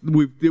like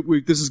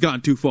this has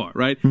gone too far,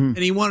 right? And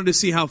he wanted to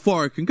see how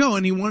far it can go,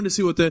 and he wanted to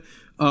see what the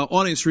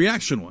audience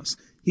reaction was.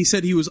 He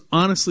said he was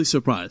honestly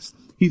surprised.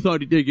 He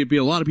thought there could be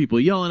a lot of people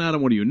yelling at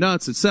him, "What are you,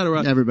 nuts?"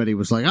 etc. Everybody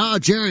was like, "Oh,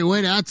 Jerry,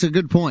 wait, that's a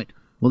good point."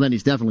 Well, then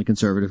he's definitely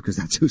conservative because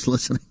that's who's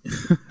listening.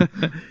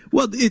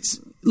 Well, it's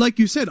like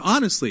you said,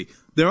 honestly,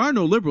 there are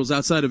no liberals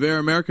outside of Air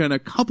America and a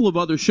couple of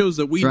other shows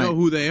that we know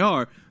who they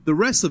are. The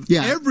rest of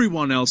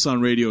everyone else on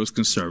radio is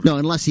conservative. No,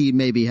 unless he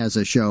maybe has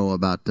a show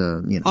about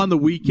on the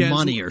weekends,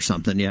 money or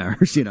something. Yeah,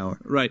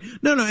 right.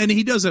 No, and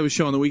he does have a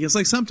show on the weekends.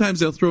 Like sometimes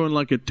they'll throw in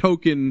like a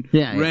token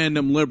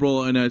random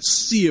liberal and a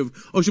sea of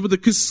but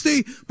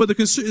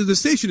the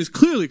station is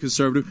clearly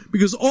conservative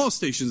because all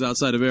stations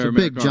outside of Air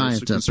America are big,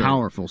 giant,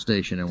 powerful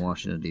station in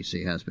Washington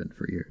D.C. has been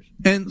for years.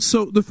 And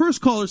so the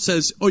first caller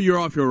says, "Oh, you're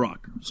off your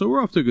rocker." So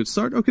we're off to a good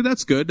start. Okay,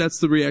 that's good. That's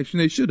the reaction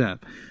they should have.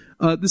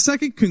 The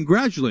second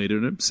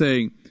congratulated him,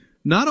 saying,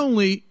 not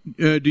only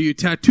do you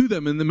tattoo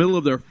them in the middle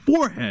of their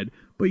forehead,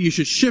 but you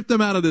should ship them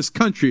out of this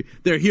country.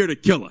 They're here to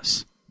kill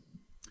us.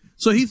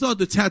 So he thought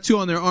the tattoo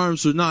on their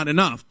arms was not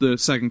enough, the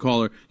second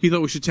caller. He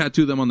thought we should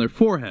tattoo them on their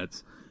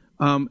foreheads.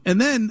 And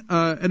then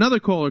another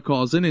caller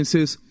calls in and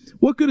says,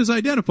 what good is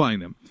identifying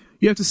them?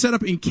 You have to set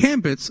up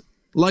encampments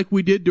like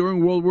we did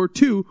during World War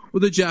II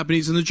with the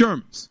Japanese and the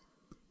Germans.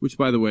 Which,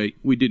 by the way,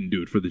 we didn't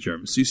do it for the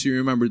Germans. You see,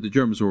 remember, the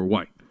Germans were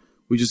white.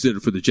 We just did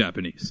it for the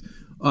Japanese.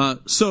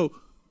 So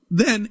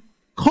then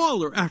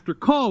caller after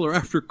caller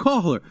after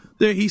caller.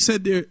 He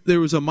said there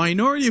was a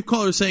minority of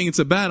callers saying it's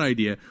a bad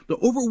idea. The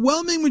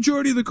overwhelming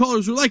majority of the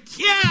callers were like,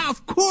 yeah,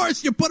 of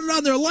course, you put it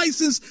on their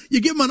license, you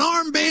give them an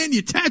armband,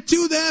 you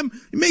tattoo them,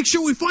 you make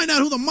sure we find out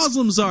who the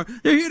Muslims are.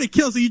 They're here to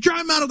kill us. So you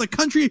drive them out of the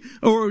country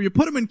or you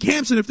put them in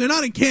camps, and if they're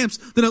not in camps,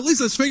 then at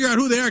least let's figure out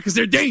who they are because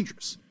they're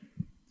dangerous.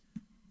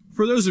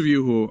 For those of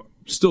you who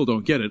still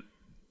don't get it,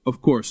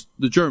 of course,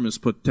 the Germans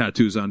put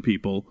tattoos on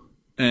people,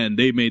 and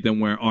they made them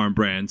wear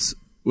armbands.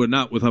 Well,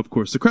 not with, of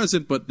course, the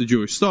crescent, but the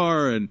Jewish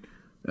star and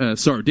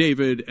Star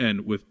David,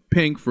 and with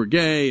pink for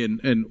gay,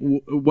 and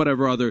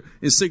whatever other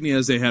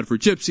insignias they had for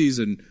gypsies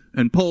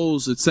and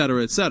Poles,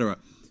 etc., etc.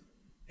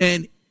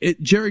 And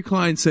Jerry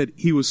Klein said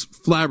he was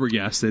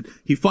flabbergasted.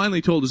 He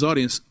finally told his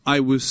audience, I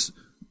was,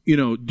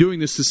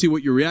 doing this to see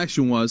what your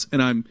reaction was,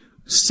 and I'm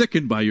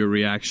sickened by your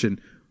reaction.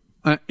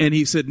 And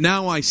he said,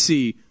 now I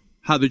see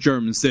how the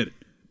Germans did it.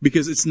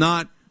 Because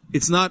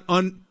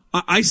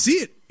I see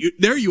it.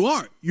 There you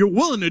are. You're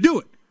willing to do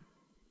it.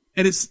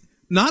 And it's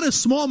not a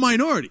small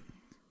minority.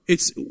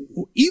 It's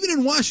even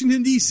in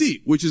Washington,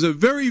 D.C., which is a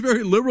very,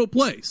 very liberal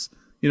place,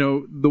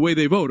 the way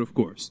they vote, of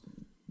course.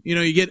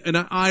 You get, and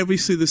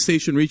obviously the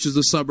station reaches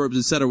the suburbs,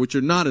 et cetera, which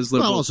are not as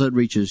liberal. Well, also it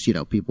reaches,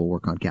 people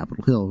work on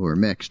Capitol Hill who are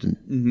mixed.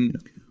 And,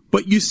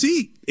 But you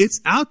see,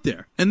 it's out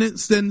there. And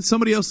then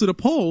somebody else did a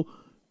poll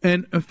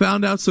and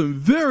found out some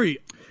very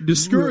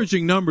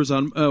discouraging numbers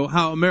on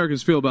how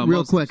Americans feel about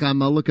Muslims. Real quick, I'm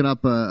looking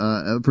up,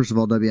 first of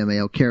all,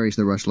 WMAL carries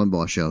the Rush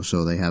Limbaugh show,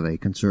 so they have a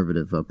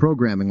conservative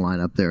programming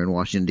lineup there in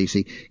Washington,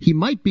 D.C. He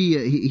might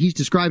be, he's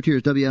described here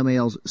as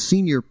WMAL's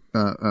senior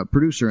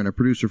producer and a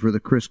producer for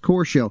the Chris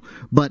Core show,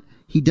 but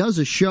he does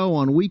a show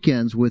on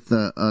weekends with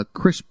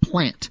Chris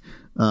Plant,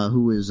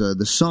 who is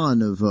the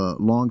son of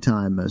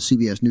longtime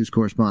CBS News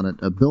correspondent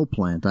Bill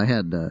Plant. I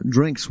had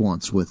drinks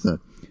once with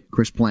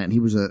Chris Plant. He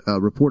was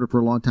a reporter for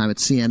a long time at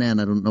CNN.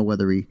 I don't know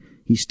whether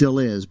he still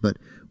is, but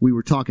we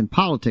were talking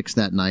politics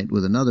that night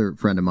with another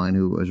friend of mine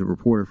who was a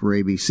reporter for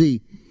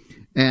ABC.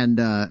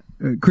 And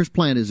Chris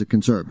Plant is a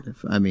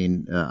conservative. I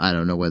mean, I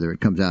don't know whether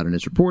it comes out in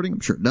his reporting. I'm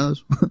sure it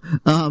does.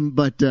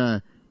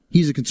 But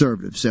he's a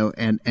conservative. So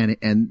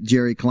and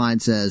Jerry Klein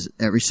says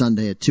every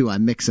Sunday at 2 I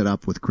mix it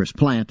up with Chris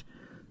Plant.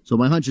 So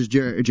my hunch is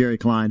Jerry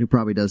Klein, who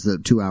probably does the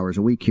 2 hours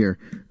a week here,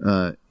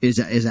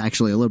 is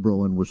actually a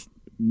liberal and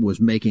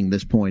was making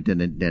this point,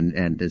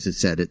 and as it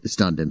said, it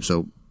stunned him.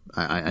 So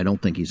I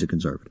don't think he's a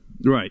conservative.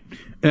 Right.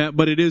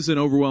 But it is an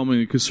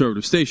overwhelmingly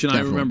conservative station.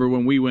 Definitely. I remember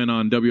when we went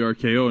on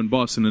WRKO in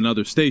Boston,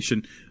 another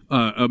station,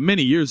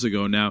 many years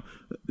ago now.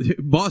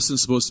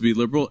 Boston's supposed to be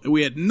liberal.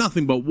 We had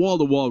nothing but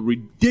wall-to-wall,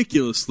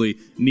 ridiculously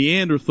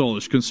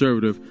Neanderthalish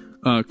conservative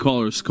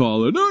callers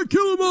call it, no,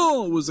 kill them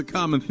all, was a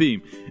common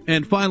theme.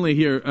 And finally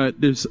here,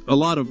 there's a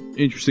lot of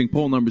interesting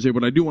poll numbers here,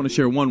 but I do want to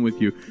share one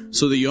with you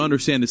so that you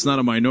understand it's not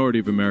a minority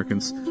of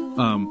Americans,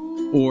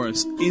 or an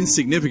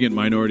insignificant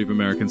minority of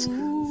Americans.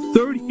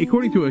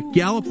 According to a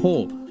Gallup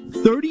poll,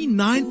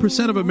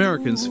 39% of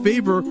Americans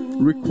favor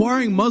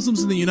requiring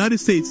Muslims in the United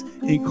States,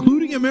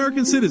 including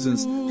American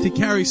citizens, to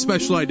carry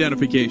special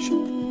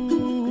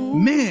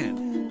identification.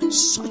 Man,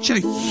 such a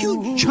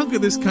huge chunk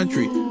of this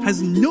country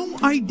has no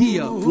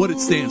idea what it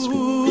stands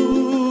for.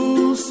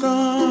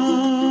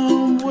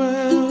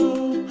 Somewhere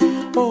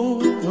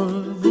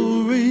over the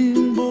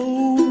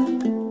rainbow,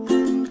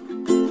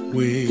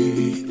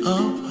 way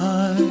up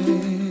high,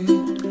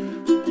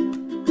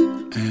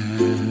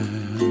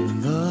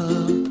 and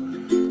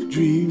the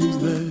dreams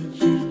that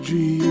you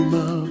dream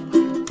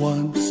of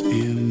once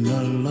in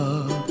a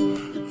lullaby.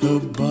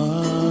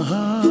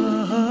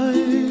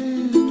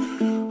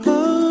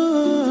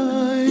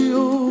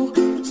 Oh,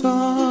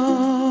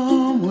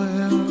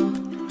 somewhere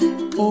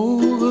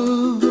over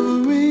the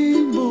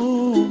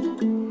rainbow,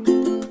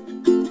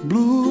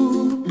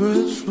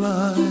 bluebirds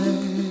fly,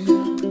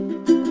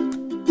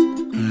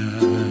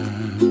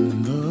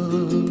 and the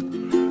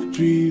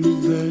dreams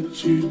that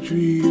you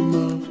dream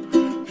of,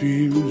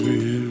 dreams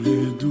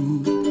really do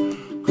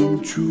come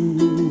true.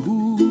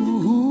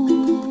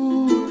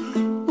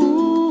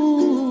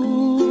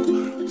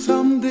 Ooh,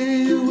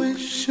 someday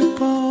wish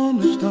upon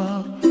a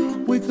star,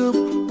 wake up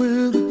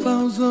where the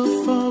clouds are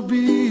far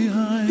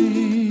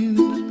behind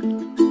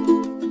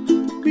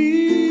me,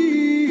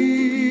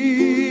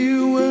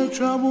 where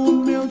trouble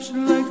melts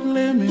like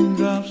lemon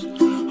drops,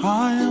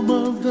 high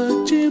above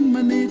the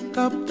chimney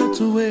top. That's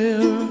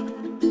where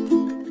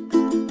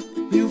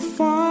you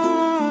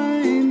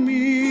find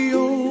me.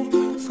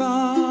 Oh,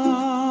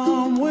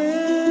 somewhere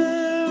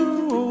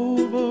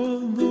over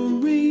the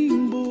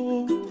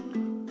rainbow,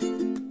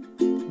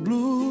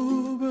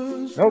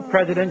 bluebirds. No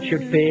president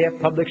should fear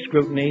public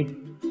scrutiny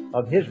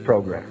of his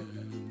program,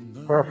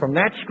 for from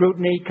that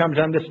scrutiny comes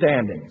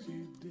understanding,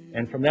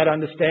 and from that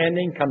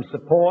understanding comes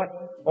support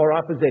or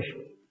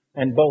opposition,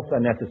 and both are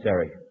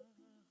necessary.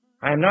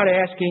 I am not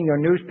asking your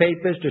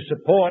newspapers to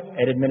support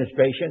an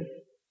administration,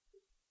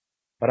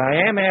 but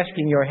I am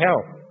asking your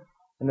help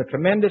in the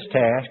tremendous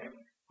task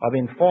of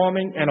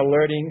informing and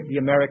alerting the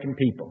American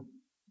people.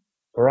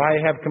 For I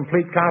have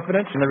complete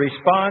confidence in the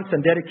response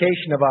and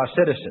dedication of our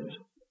citizens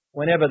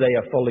whenever they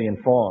are fully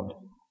informed.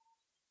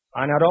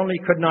 I not only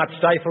could not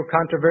stifle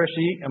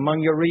controversy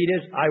among your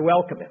readers, I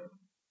welcome it.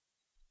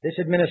 This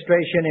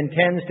administration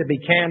intends to be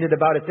candid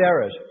about its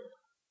errors.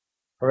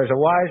 For as a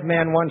wise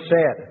man once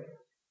said,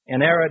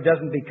 an error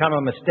doesn't become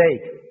a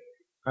mistake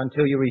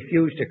until you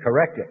refuse to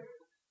correct it.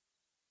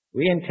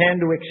 We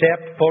intend to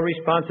accept full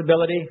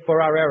responsibility for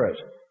our errors,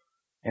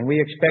 and we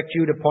expect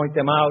you to point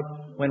them out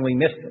when we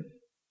miss them.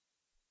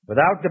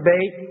 Without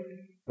debate,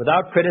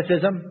 without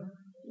criticism,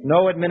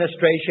 no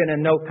administration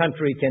and no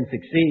country can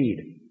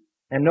succeed,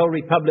 and no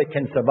republic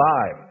can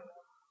survive.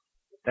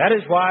 That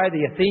is why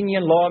the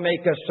Athenian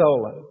lawmaker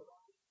Solon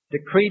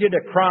decreed it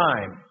a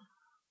crime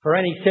for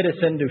any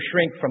citizen to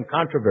shrink from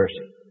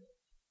controversy.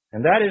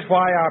 And that is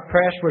why our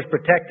press was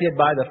protected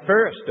by the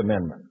First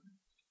Amendment,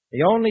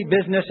 the only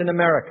business in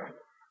America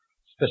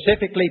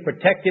specifically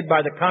protected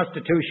by the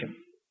Constitution,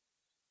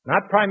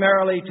 not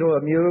primarily to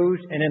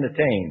amuse and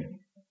entertain,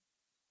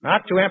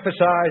 not to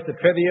emphasize the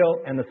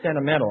trivial and the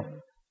sentimental,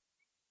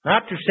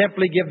 not to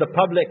simply give the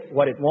public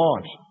what it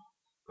wants,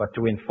 but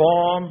to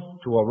inform,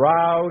 to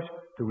arouse,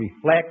 to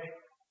reflect,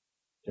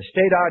 to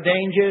state our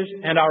dangers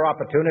and our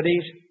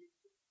opportunities,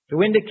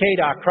 to indicate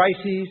our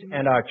crises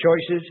and our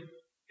choices,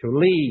 to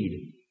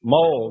lead,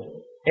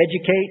 mold,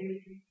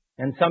 educate,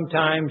 and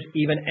sometimes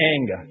even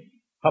anger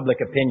public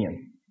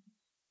opinion.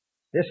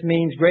 This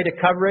means greater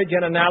coverage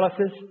and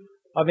analysis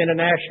of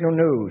international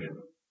news,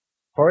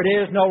 for it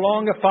is no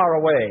longer far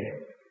away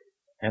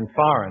and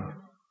foreign,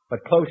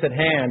 but close at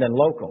hand and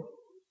local.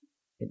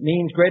 It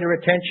means greater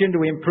attention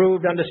to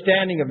improved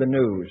understanding of the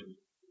news,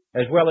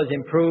 as well as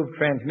improved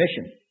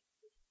transmission.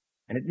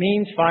 And it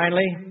means,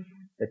 finally,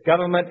 that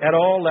government at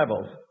all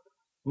levels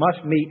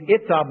must meet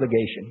its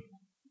obligation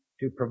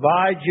to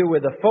provide you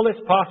with the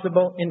fullest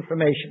possible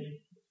information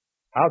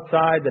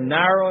outside the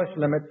narrowest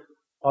limits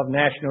of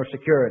national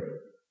security.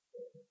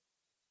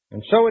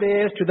 And so it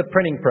is to the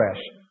printing press,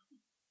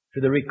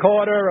 to the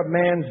recorder of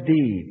man's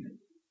deeds,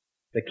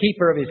 the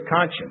keeper of his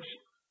conscience,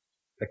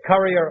 the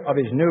courier of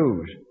his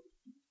news,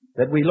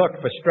 that we look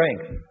for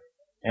strength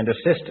and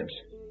assistance,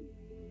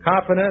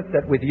 confident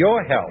that with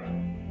your help,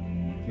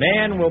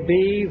 man will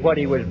be what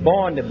he was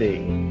born to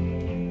be,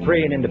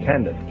 free and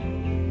independent.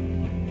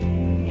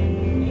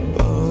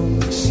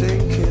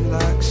 Sinking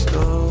like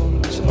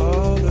stones,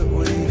 all that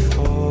we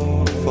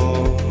fall for.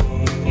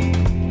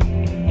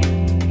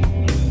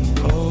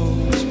 All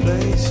these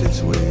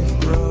places we've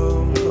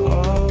grown,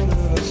 all of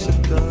us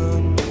have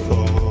done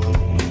before.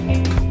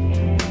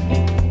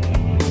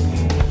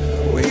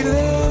 We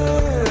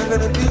live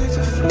in a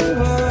beautiful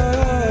world.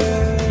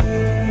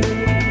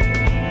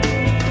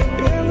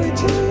 Every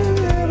time,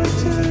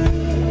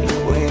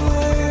 we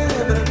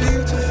live in a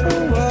beautiful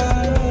world.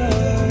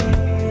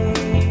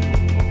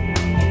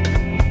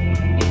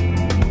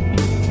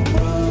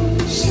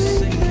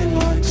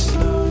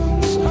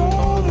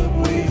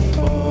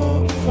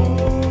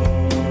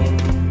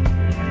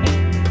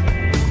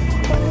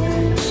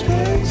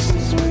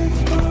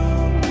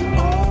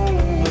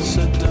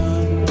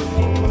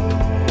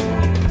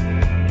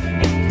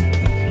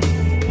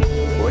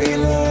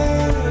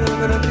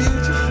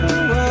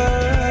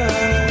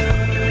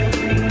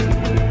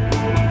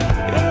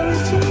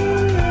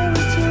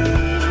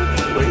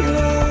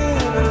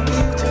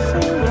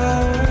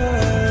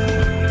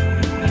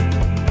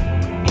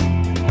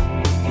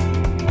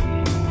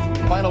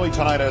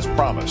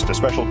 promised a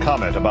special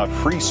comment about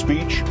free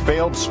speech,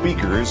 failed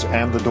speakers,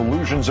 and the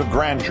delusions of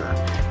grandeur.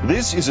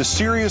 This is a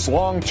serious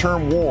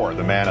long-term war,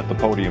 the man at the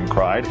podium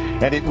cried,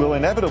 and it will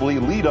inevitably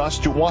lead us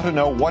to want to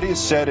know what is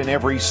said in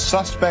every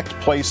suspect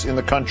place in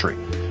the country.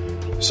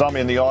 Some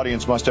in the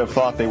audience must have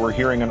thought they were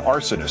hearing an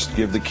arsonist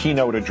give the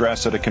keynote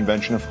address at a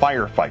convention of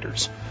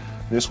firefighters.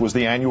 This was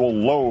the annual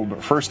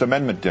Loeb First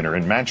Amendment dinner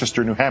in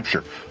Manchester, New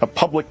Hampshire, a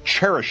public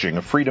cherishing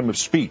of freedom of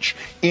speech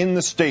in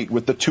the state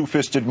with the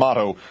two-fisted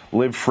motto,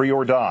 live free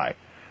or die.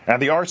 And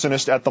the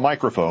arsonist at the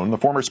microphone, the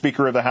former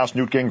Speaker of the House,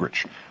 Newt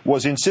Gingrich,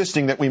 was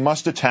insisting that we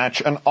must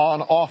attach an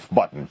on-off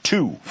button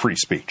to free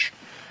speech.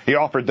 He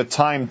offered the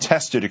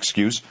time-tested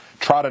excuse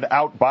trotted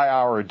out by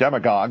our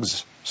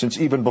demagogues since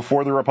even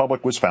before the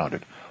Republic was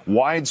founded.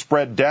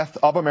 Widespread death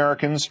of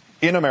Americans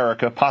in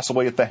America,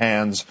 possibly at the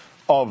hands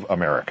of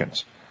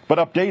Americans. But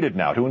updated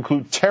now to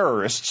include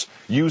terrorists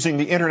using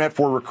the Internet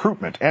for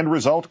recruitment and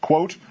result,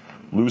 quote,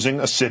 losing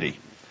a city.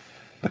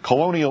 The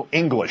colonial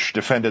English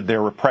defended their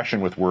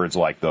repression with words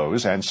like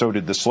those, and so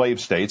did the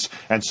slave states,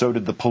 and so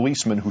did the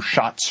policemen who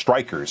shot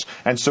strikers,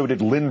 and so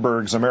did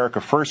Lindbergh's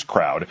America First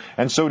crowd,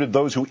 and so did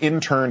those who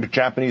interned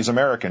Japanese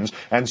Americans,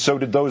 and so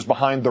did those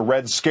behind the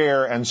Red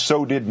Scare, and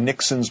so did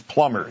Nixon's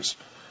plumbers.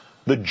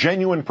 The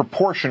genuine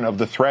proportion of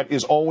the threat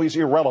is always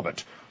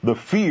irrelevant. The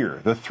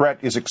fear the threat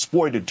is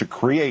exploited to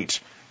create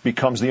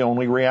becomes the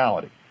only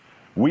reality.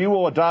 We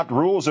will adopt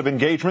rules of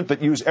engagement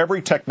that use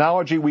every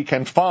technology we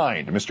can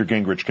find, Mr.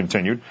 Gingrich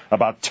continued,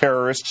 about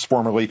terrorists,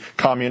 formerly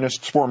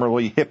communists,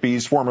 formerly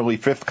hippies, formerly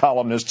fifth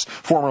columnists,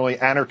 formerly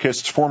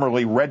anarchists,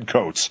 formerly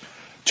redcoats,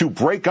 to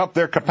break up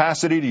their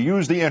capacity to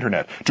use the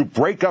Internet, to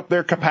break up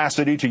their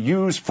capacity to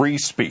use free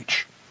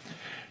speech.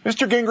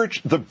 Mr.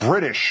 Gingrich, the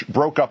British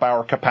broke up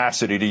our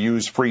capacity to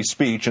use free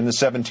speech in the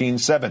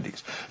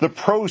 1770s. The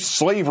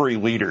pro-slavery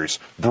leaders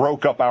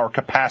broke up our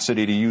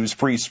capacity to use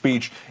free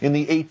speech in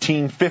the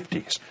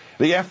 1850s.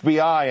 The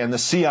FBI and the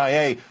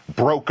CIA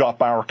broke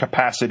up our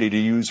capacity to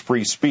use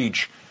free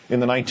speech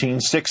in the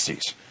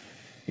 1960s.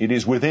 It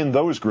is within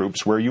those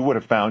groups where you would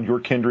have found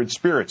your kindred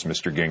spirits,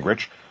 Mr.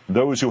 Gingrich,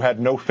 those who had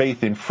no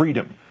faith in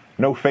freedom,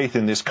 no faith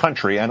in this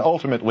country, and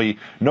ultimately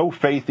no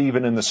faith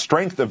even in the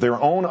strength of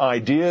their own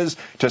ideas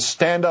to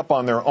stand up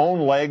on their own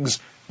legs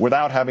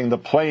without having the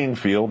playing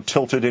field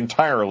tilted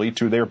entirely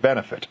to their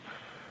benefit.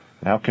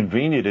 How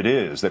convenient it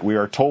is that we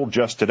are told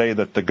just today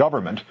that the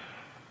government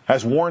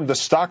has warned the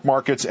stock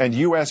markets and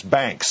U.S.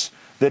 banks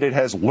that it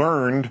has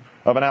learned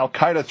of an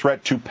al-Qaeda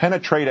threat to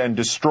penetrate and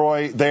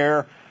destroy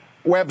their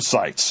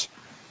websites.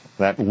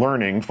 That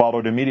learning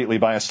followed immediately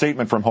by a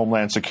statement from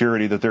Homeland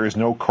Security that there is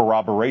no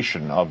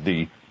corroboration of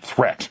the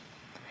threat.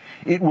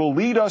 It will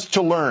lead us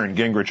to learn,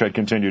 Gingrich had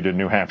continued in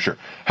New Hampshire,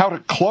 how to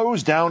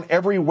close down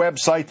every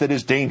website that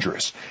is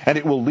dangerous. And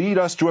it will lead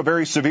us to a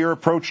very severe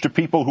approach to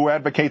people who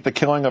advocate the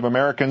killing of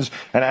Americans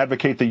and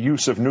advocate the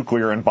use of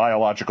nuclear and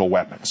biological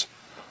weapons.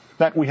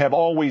 That we have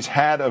always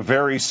had a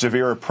very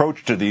severe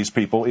approach to these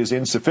people is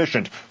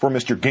insufficient for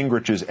Mr.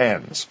 Gingrich's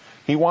ends.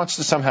 He wants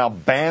to somehow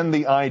ban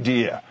the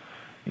idea,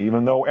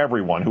 even though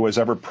everyone who has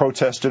ever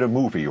protested a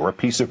movie or a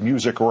piece of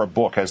music or a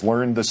book has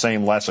learned the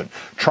same lesson.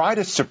 Try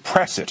to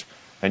suppress it,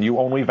 and you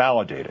only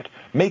validate it.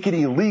 Make it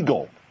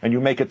illegal, and you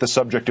make it the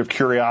subject of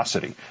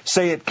curiosity.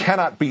 Say it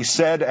cannot be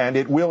said, and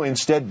it will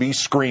instead be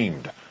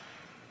screamed.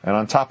 And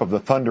on top of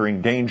the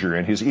thundering danger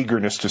in his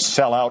eagerness to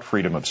sell out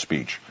freedom of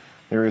speech,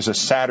 there is a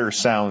sadder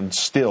sound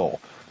still,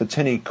 the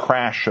tinny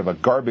crash of a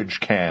garbage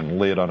can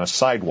lid on a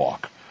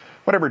sidewalk.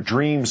 Whatever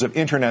dreams of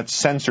Internet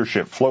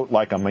censorship float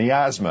like a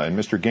miasma in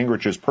Mr.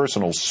 Gingrich's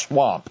personal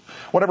swamp,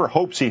 whatever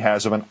hopes he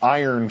has of an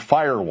iron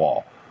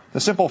firewall, the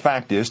simple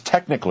fact is,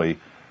 technically,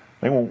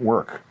 they won't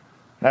work.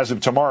 As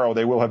of tomorrow,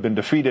 they will have been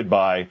defeated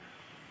by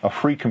a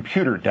free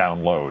computer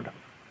download.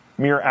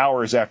 Mere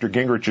hours after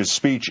Gingrich's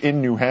speech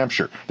in New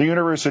Hampshire, the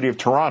University of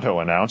Toronto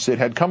announced it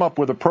had come up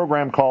with a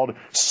program called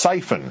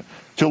Siphon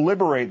to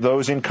liberate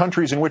those in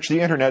countries in which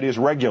the Internet is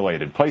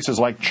regulated, places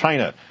like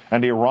China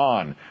and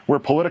Iran, where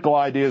political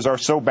ideas are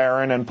so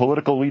barren and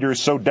political leaders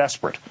so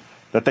desperate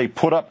that they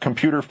put up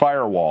computer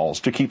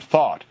firewalls to keep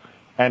thought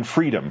and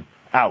freedom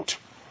out.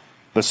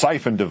 The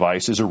Siphon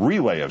device is a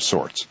relay of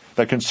sorts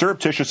that can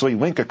surreptitiously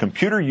link a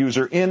computer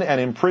user in an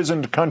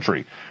imprisoned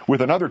country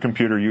with another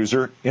computer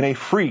user in a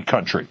free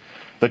country.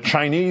 The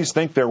Chinese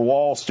think their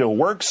wall still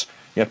works,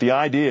 yet the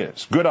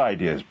ideas, good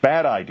ideas,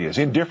 bad ideas,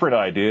 indifferent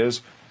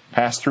ideas,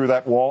 pass through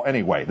that wall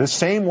anyway, the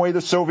same way the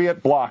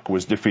Soviet bloc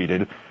was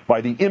defeated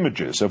by the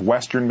images of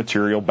Western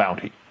material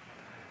bounty.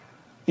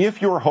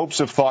 If your hopes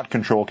of thought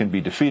control can be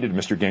defeated,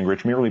 Mr.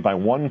 Gingrich, merely by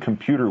one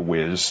computer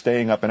whiz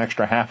staying up an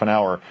extra half an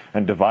hour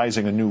and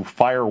devising a new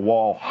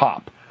firewall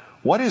hop,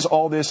 what is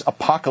all this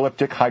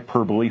apocalyptic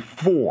hyperbole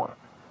for?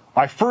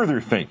 I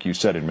further think, you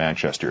said in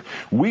Manchester,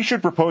 we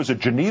should propose a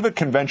Geneva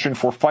Convention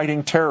for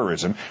fighting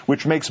terrorism,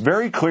 which makes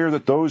very clear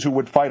that those who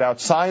would fight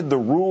outside the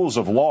rules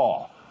of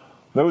law,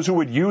 those who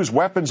would use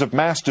weapons of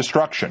mass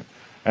destruction,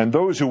 and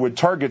those who would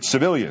target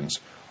civilians,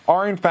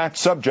 are in fact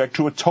subject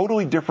to a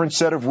totally different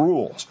set of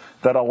rules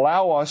that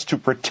allow us to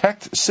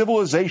protect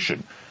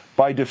civilization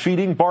by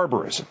defeating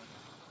barbarism.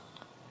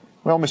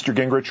 Well, Mr.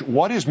 Gingrich,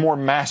 what is more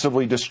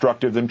massively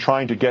destructive than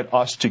trying to get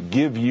us to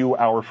give you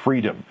our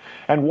freedom?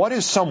 And what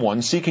is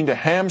someone seeking to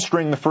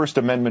hamstring the First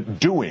Amendment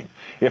doing,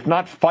 if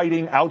not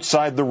fighting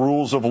outside the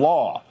rules of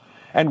law?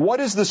 And what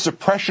is the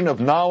suppression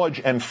of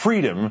knowledge and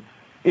freedom,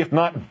 if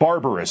not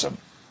barbarism?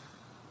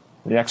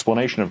 The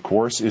explanation, of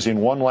course, is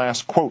in one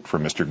last quote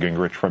from Mr.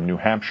 Gingrich from New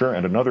Hampshire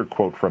and another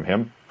quote from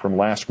him from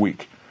last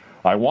week.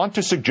 I want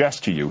to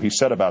suggest to you, he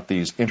said about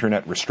these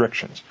internet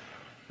restrictions,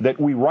 that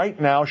we right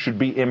now should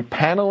be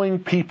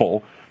impaneling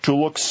people to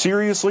look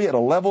seriously at a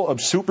level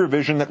of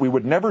supervision that we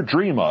would never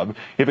dream of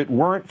if it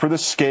weren't for the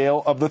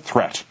scale of the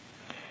threat.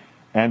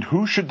 And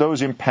who should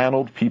those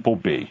impaneled people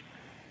be?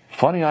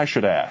 Funny I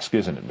should ask,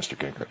 isn't it, Mr.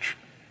 Gingrich?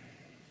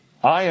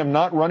 I am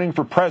not running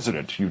for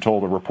president, you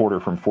told a reporter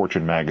from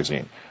Fortune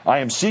magazine. I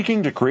am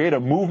seeking to create a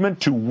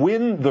movement to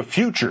win the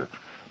future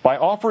by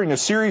offering a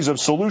series of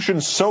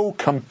solutions so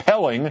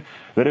compelling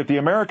that if the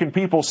American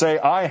people say,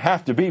 I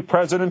have to be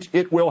president,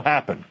 it will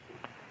happen.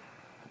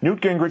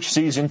 Newt Gingrich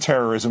sees in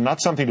terrorism not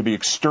something to be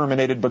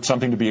exterminated, but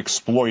something to be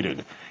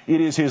exploited.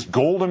 It is his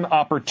golden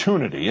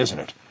opportunity, isn't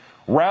it?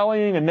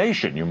 Rallying a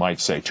nation, you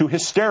might say, to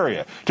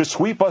hysteria, to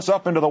sweep us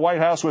up into the White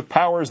House with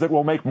powers that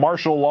will make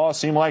martial law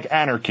seem like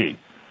anarchy.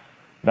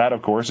 That,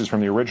 of course, is from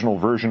the original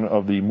version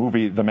of the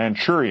movie The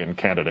Manchurian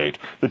Candidate,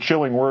 the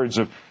chilling words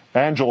of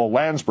Angela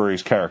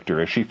Lansbury's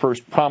character as she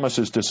first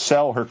promises to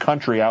sell her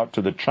country out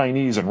to the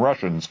Chinese and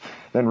Russians,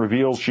 then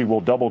reveals she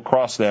will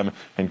double-cross them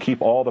and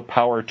keep all the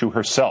power to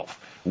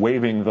herself,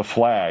 waving the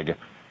flag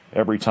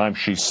every time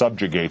she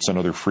subjugates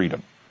another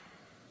freedom.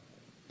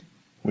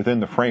 Within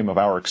the frame of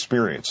our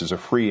experience as a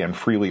free and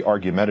freely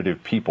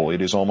argumentative people,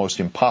 it is almost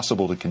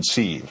impossible to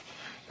conceive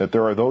that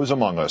there are those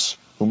among us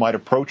who might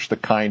approach the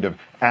kind of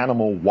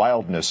animal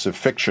wildness of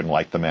fiction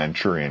like The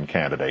Manchurian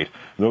Candidate,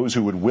 those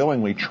who would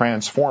willingly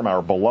transform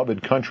our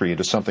beloved country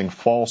into something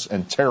false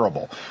and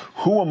terrible.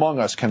 Who among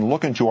us can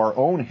look into our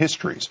own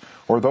histories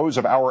or those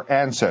of our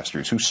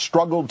ancestors who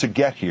struggled to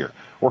get here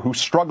or who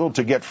struggled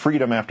to get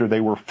freedom after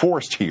they were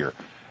forced here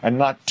and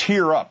not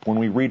tear up when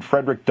we read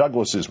Frederick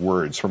Douglass's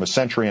words from a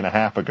century and a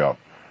half ago?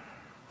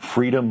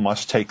 Freedom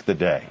must take the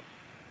day.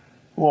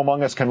 Who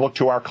among us can look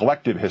to our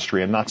collective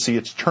history and not see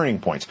its turning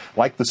points,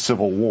 like the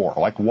Civil War,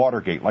 like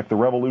Watergate, like the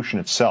Revolution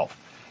itself,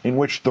 in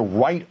which the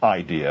right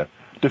idea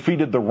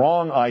defeated the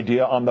wrong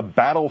idea on the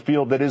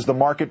battlefield that is the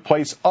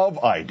marketplace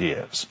of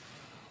ideas?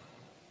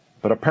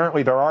 But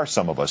apparently there are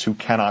some of us who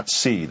cannot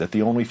see that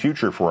the only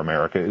future for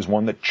America is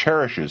one that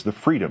cherishes the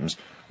freedoms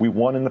we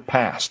won in the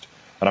past,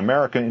 an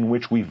America in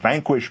which we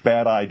vanquish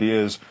bad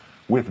ideas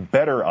with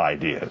better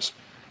ideas,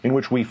 in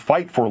which we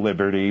fight for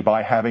liberty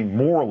by having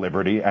more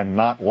liberty and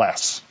not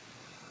less.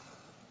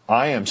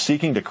 I am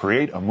seeking to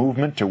create a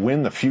movement to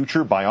win the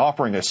future by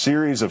offering a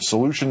series of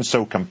solutions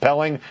so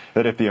compelling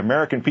that if the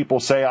American people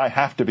say I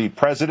have to be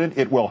president,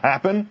 it will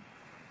happen.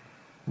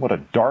 What a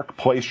dark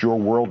place your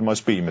world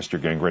must be,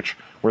 Mr. Gingrich,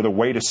 where the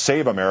way to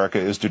save America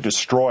is to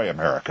destroy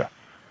America.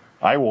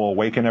 I will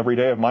awaken every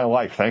day of my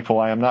life thankful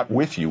I am not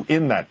with you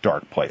in that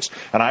dark place.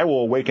 And I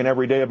will awaken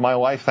every day of my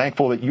life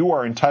thankful that you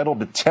are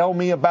entitled to tell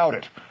me about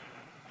it,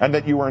 and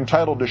that you are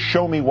entitled to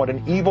show me what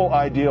an evil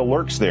idea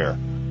lurks there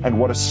and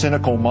what a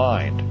cynical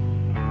mind,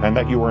 and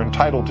that you are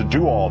entitled to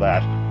do all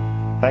that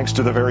thanks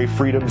to the very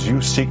freedoms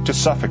you seek to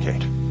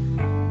suffocate.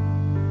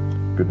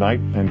 Good night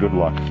and good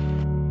luck.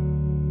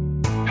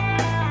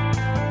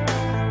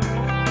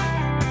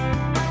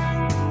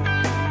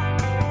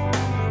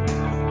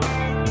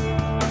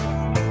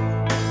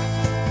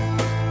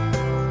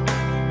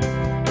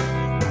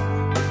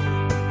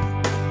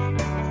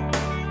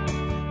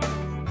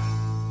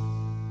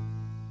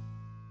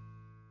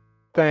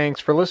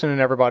 Thanks for listening,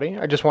 everybody.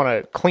 I just want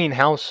to clean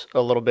house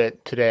a little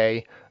bit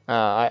today.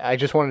 I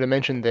just wanted to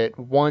mention that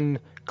one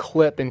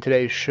clip in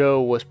today's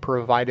show was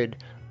provided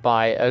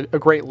by a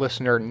great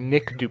listener,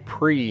 Nick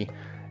Dupree.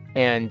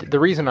 And the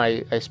reason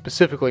I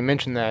specifically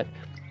mentioned that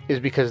is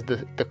because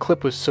the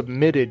clip was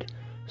submitted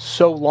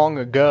so long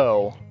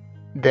ago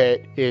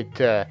that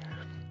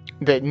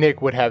that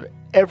Nick would have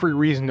every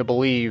reason to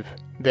believe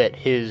that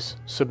his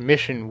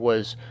submission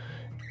was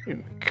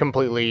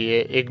completely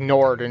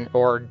ignored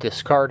or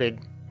discarded,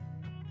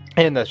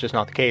 and that's just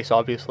not the case,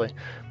 obviously.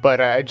 But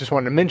I just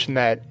wanted to mention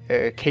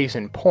that case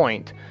in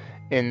point,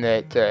 in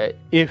that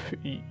if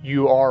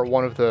you are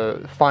one of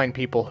the fine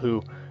people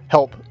who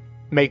help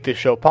make this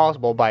show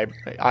possible by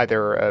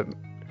either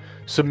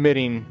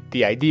submitting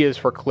the ideas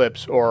for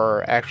clips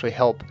or actually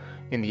help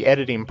in the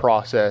editing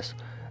process,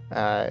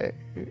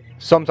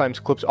 sometimes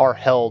clips are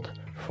held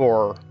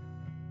for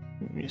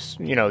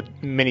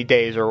many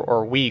days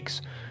or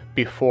weeks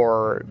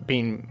before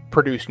being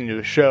produced into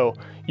a show.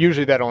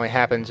 Usually that only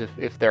happens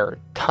if they're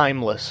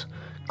timeless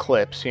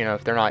clips.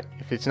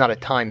 If it's not a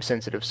time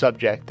sensitive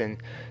subject, then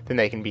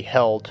they can be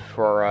held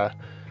for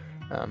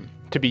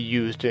to be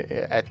used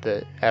at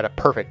a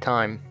perfect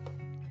time.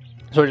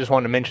 So I just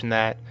wanted to mention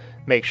that,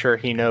 make sure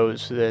he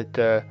knows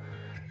that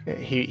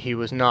he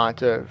was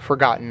not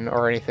forgotten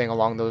or anything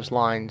along those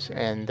lines,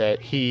 and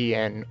that he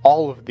and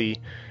all of the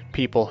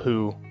people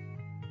who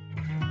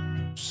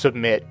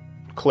submit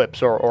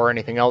clips or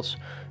anything else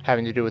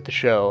having to do with the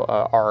show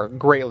are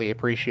greatly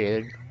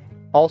appreciated.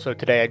 Also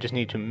today, I just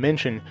need to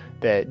mention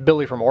that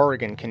Billy from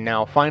Oregon can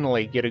now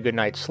finally get a good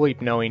night's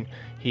sleep knowing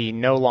he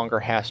no longer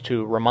has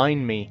to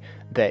remind me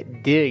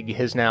that Dig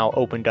has now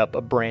opened up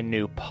a brand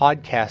new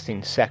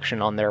podcasting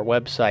section on their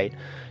website.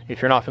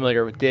 If you're not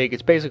familiar with Dig,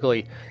 it's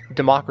basically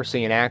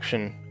democracy in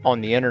action on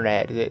the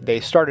internet.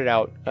 They started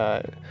out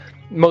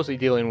mostly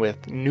dealing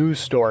with news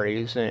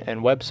stories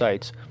and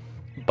websites,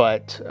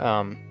 but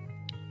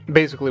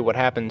basically what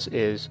happens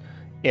is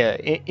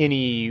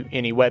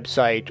any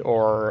website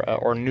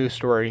or news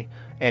story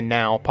and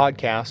now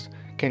podcast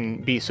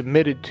can be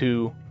submitted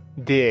to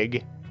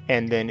Dig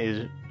and then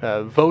is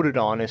voted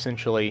on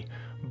essentially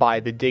by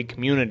the Dig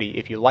community.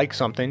 If you like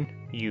something,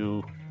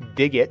 you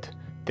dig it,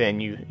 then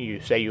you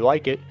say you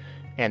like it,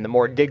 and the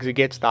more digs it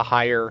gets, the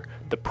higher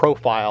the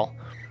profile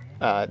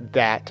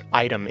that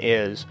item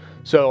is.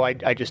 So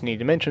I just need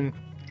to mention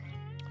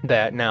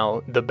that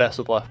now the Best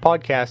of the Left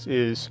podcast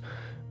is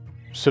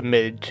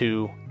submitted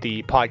to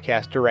the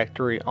podcast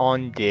directory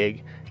on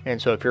Dig,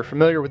 and so if you're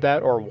familiar with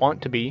that or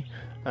want to be,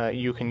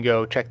 you can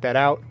go check that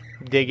out,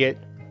 dig it.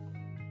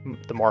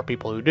 The more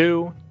people who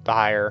do, the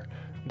higher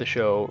the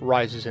show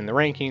rises in the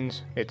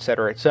rankings,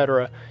 etc.,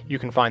 etc. You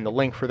can find the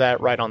link for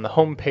that right on the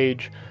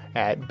homepage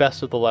at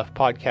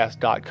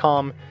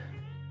bestoftheleftpodcast.com.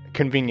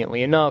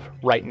 Conveniently enough,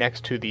 right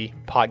next to the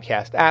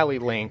Podcast Alley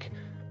link,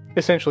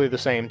 essentially the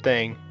same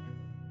thing.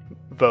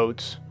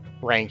 Votes,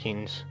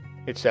 rankings,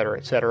 etc.,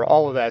 etc.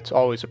 All of that's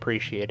always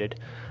appreciated.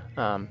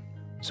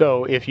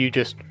 So if you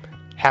just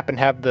happen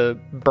to have the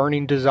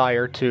burning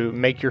desire to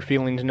make your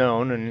feelings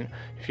known, and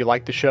if you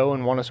like the show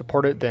and want to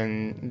support it,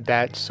 then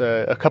that's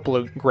a couple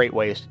of great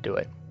ways to do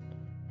it.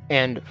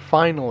 And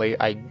finally,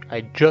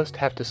 I just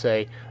have to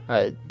say,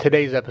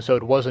 today's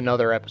episode was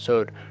another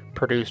episode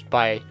produced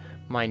by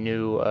my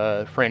new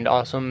friend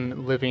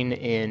Awesome, living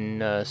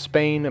in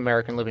Spain,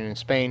 American living in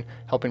Spain,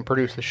 helping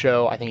produce the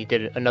show. I think he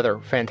did another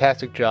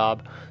fantastic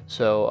job,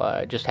 so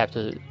I just have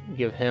to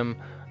give him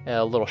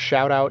a little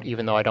shout out,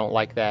 even though I don't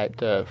like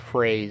that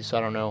phrase. I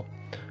don't know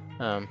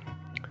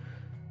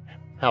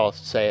how else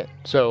to say it.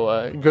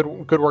 So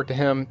good work to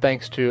him.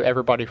 Thanks to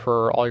everybody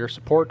for all your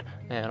support,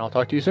 and I'll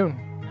talk to you soon.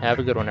 Have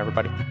a good one,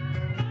 everybody.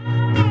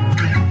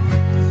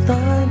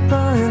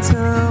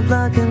 Now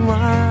black and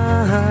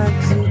white,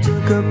 'cause you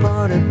took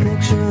apart a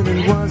picture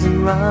that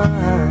wasn't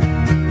right.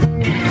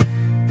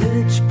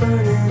 Pitch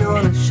burning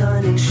on a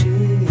shining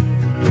sheet,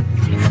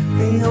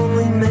 the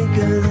only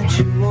maker that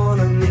you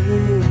wanna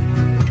meet.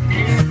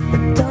 A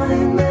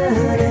dying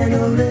man in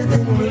a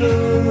living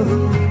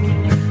room,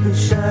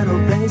 whose shadow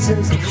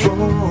bases the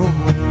floor,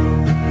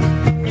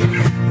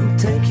 and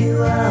take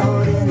you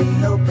out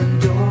any open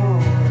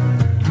door.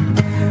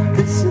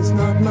 This is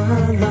not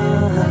my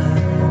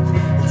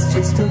life, it's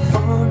just a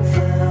fond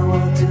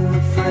farewell to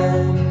a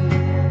friend.